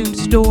iTunes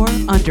store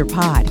under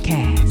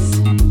podcasts.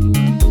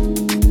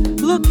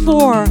 Look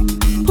for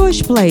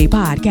Push Play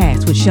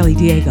Podcast with Shelly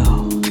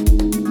Diego.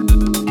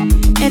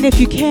 And if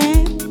you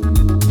can,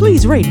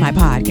 please rate my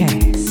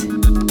podcast.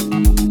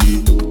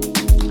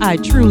 I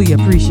truly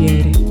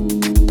appreciate it.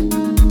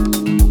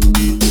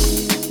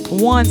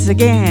 Once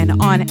again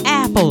on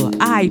Apple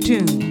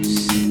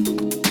iTunes,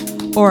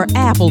 or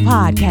Apple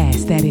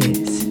Podcasts, that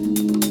is.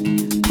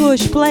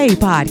 Push Play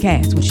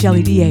Podcast with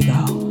Shelly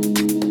Diego.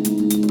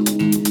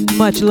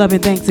 Much love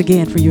and thanks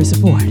again for your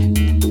support.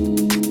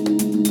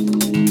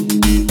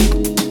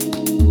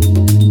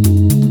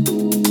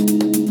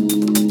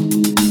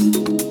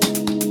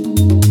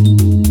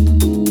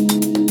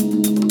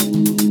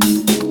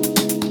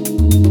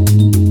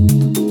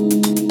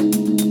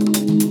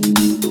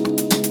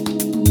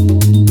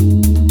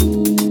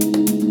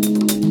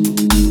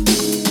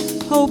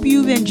 Hope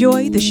you've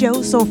enjoyed the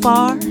show so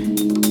far.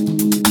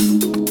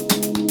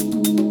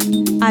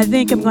 I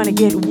think I'm going to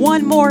get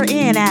one more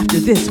in after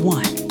this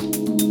one.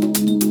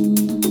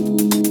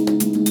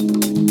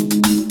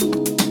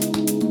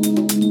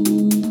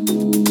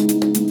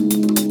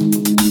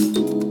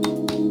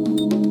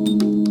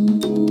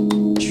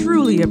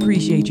 Truly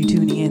appreciate you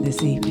tuning in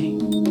this evening.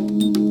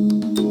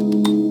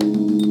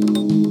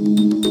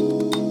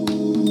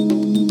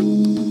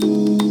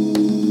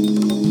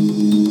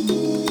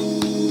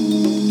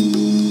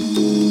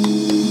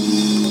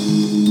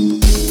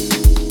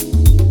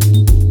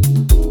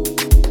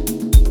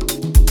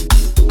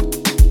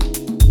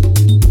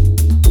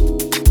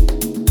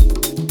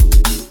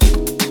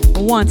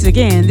 Once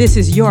again, this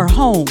is your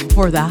home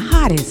for the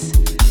hottest,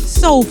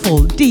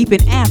 soulful, deep,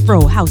 and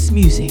Afro house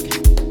music.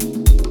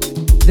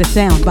 The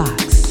Soundbox.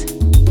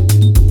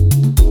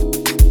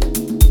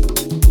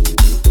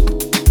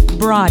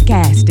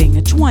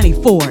 Broadcasting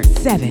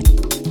 24/7.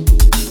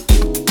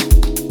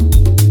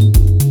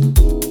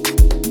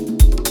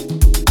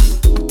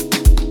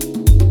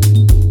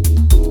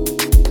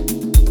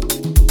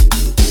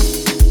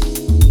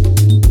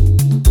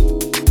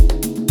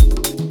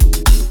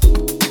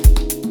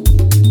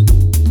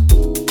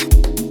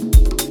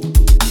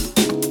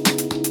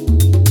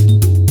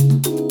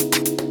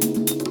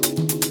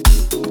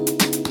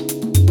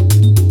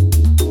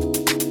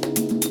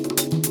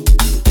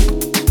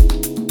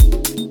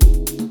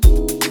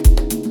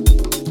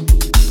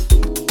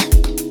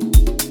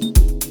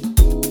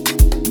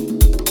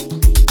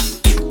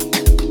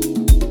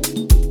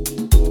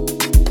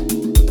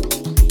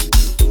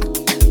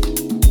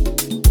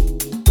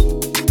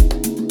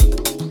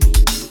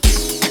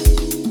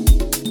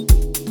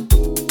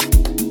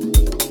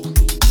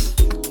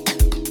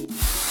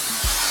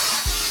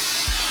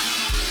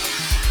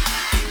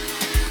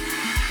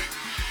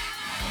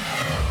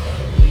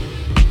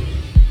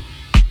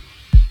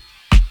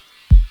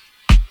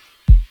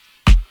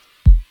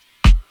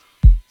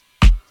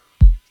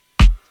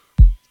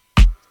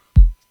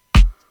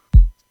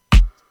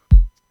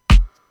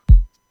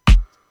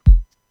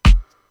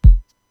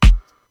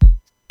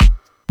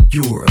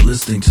 You're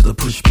listening to the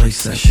Push Play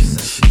Session.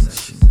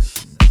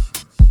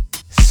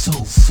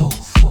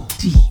 Soulful,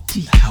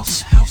 deep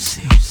house.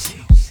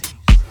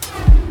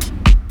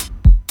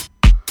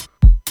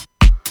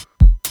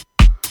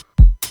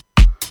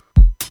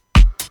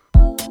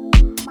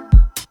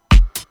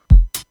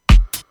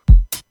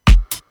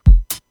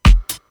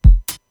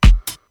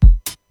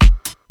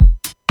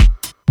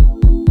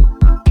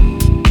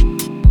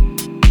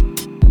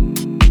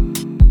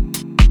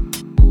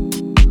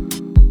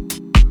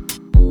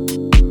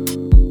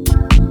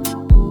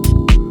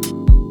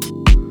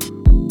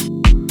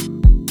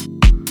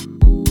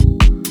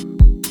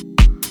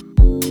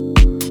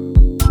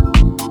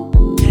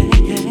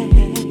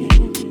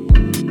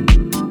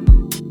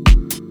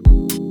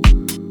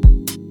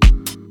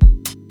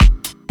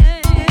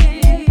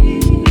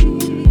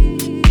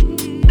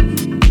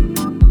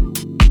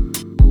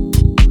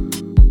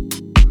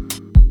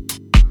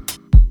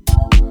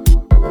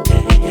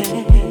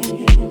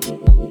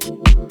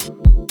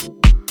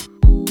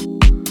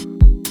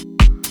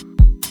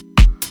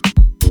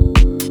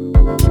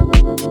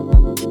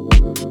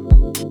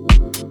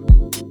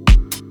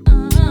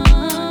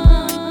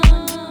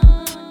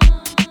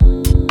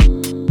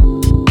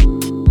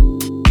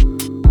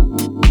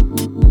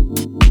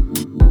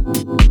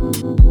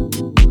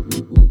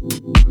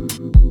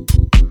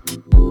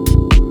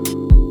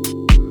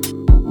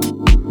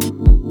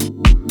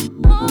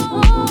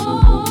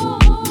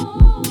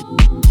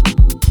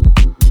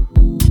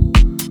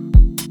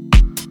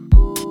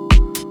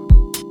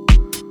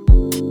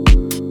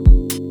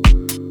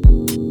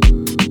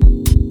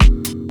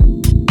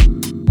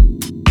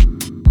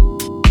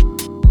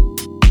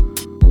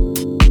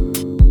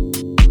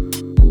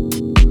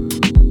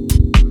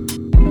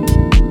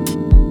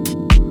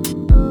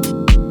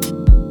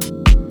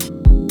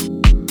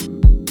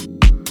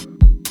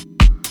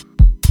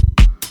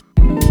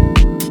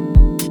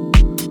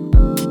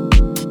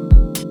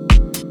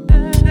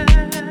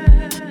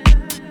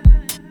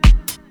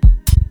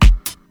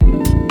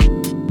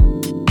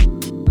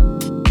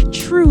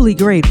 Truly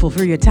grateful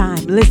for your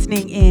time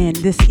listening in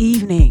this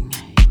evening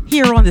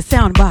here on the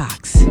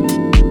Soundbox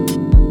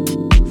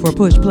for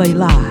Push Play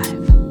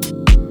Live,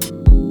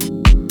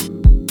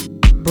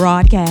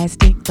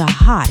 broadcasting the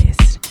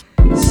hottest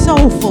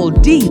soulful,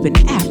 deep, and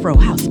Afro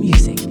house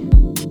music.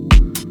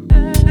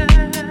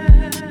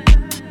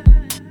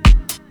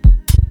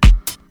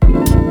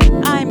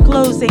 I'm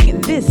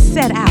closing this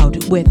set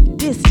out with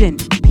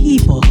Distant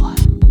People,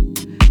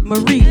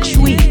 Marie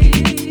Tweak,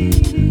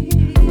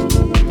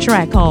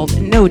 track called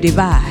No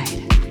Divide.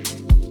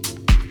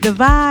 The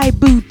Vibe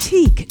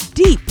Boutique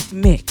Deep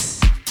Mix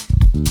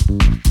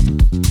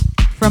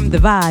from the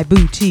Vibe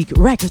Boutique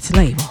Records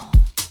label.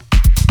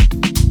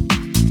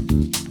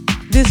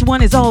 This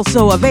one is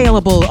also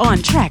available on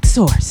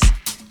Traxsource.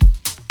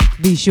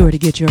 Be sure to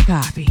get your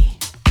copy.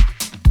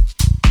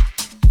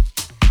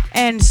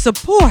 And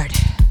support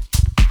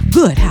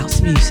good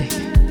house music.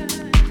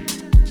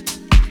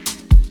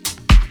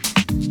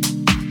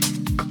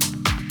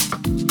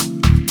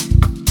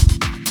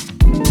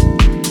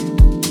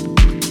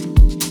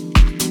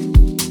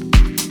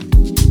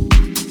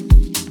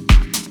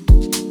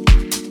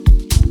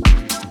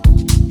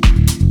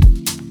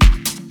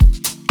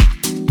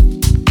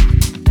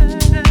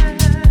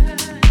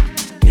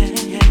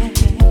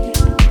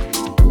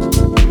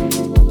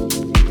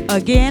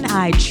 Again,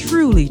 I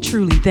truly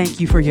thank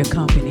you for your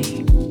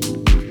company.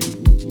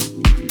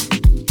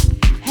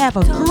 Have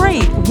a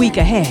great week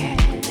ahead.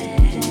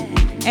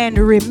 And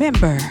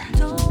remember,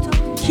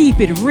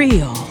 keep it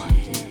real,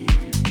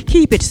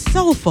 keep it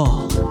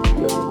soulful,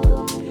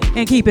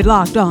 and keep it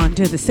locked on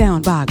to the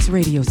Soundbox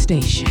radio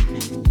station.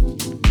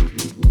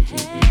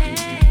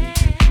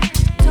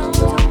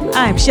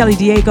 I'm Shelly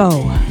Diego,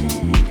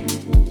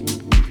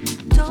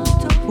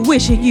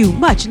 wishing you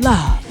much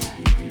love,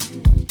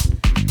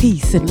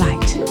 peace, and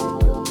light.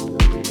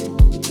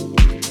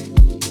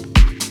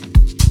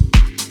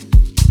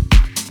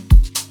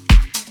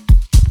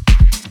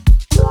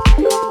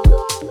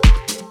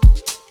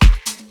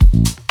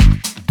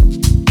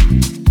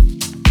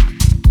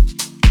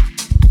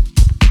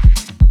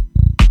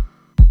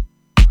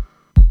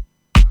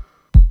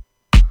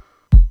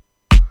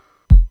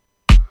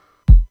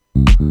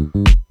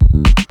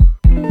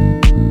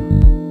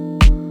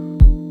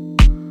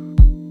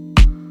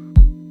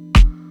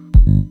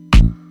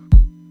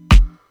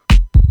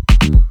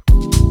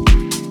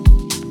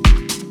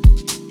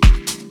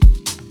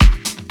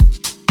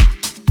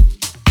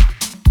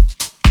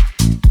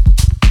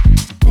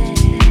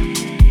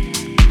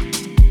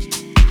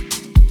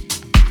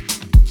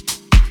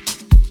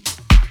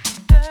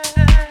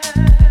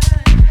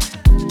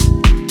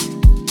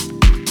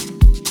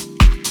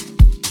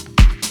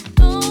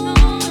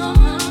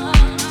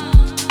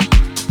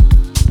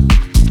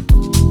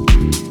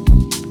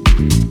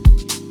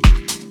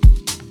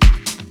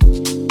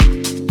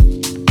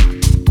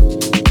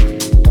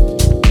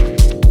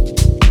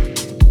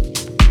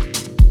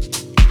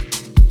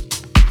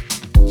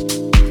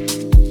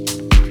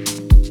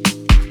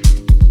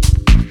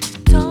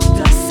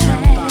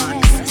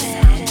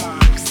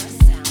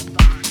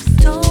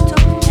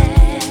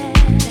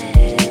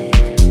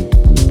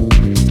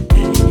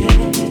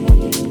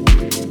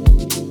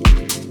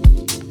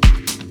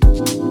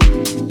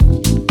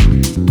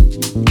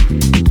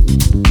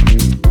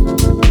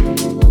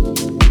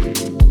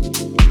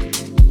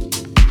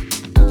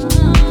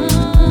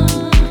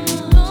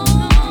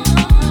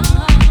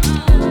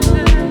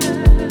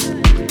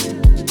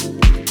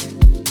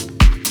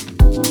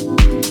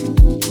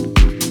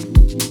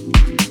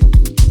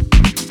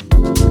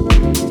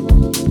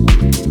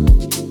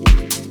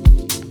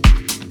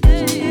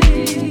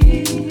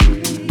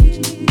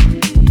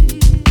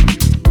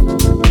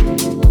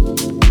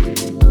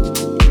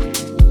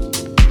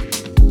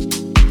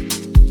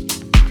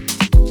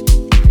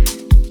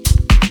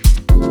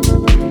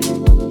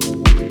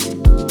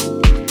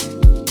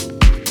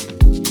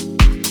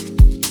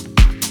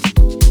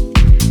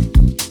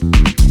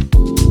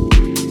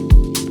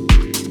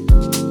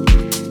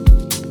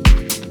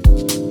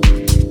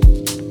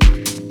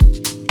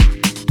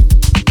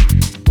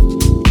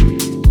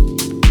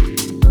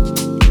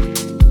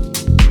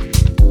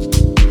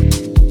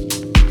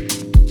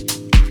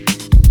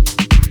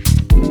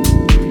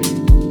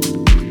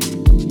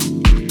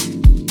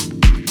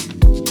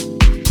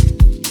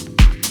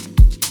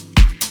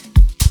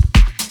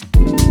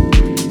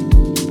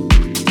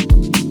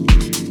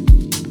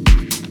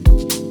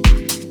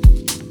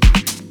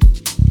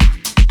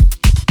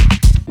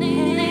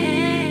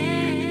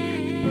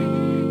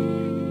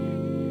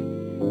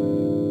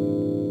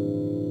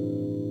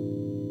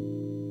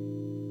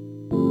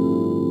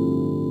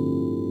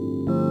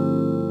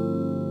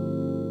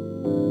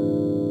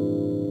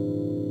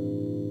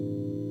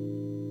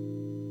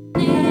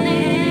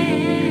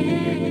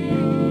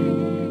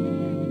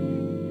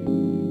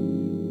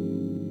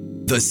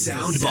 The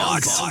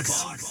Soundbox.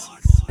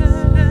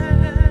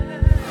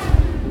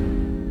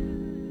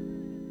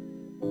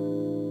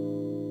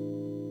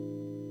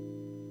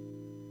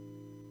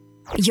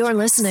 You're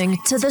listening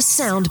to The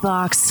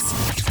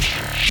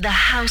Soundbox, the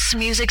house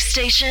music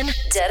station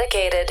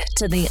dedicated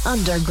to the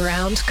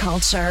underground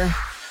culture.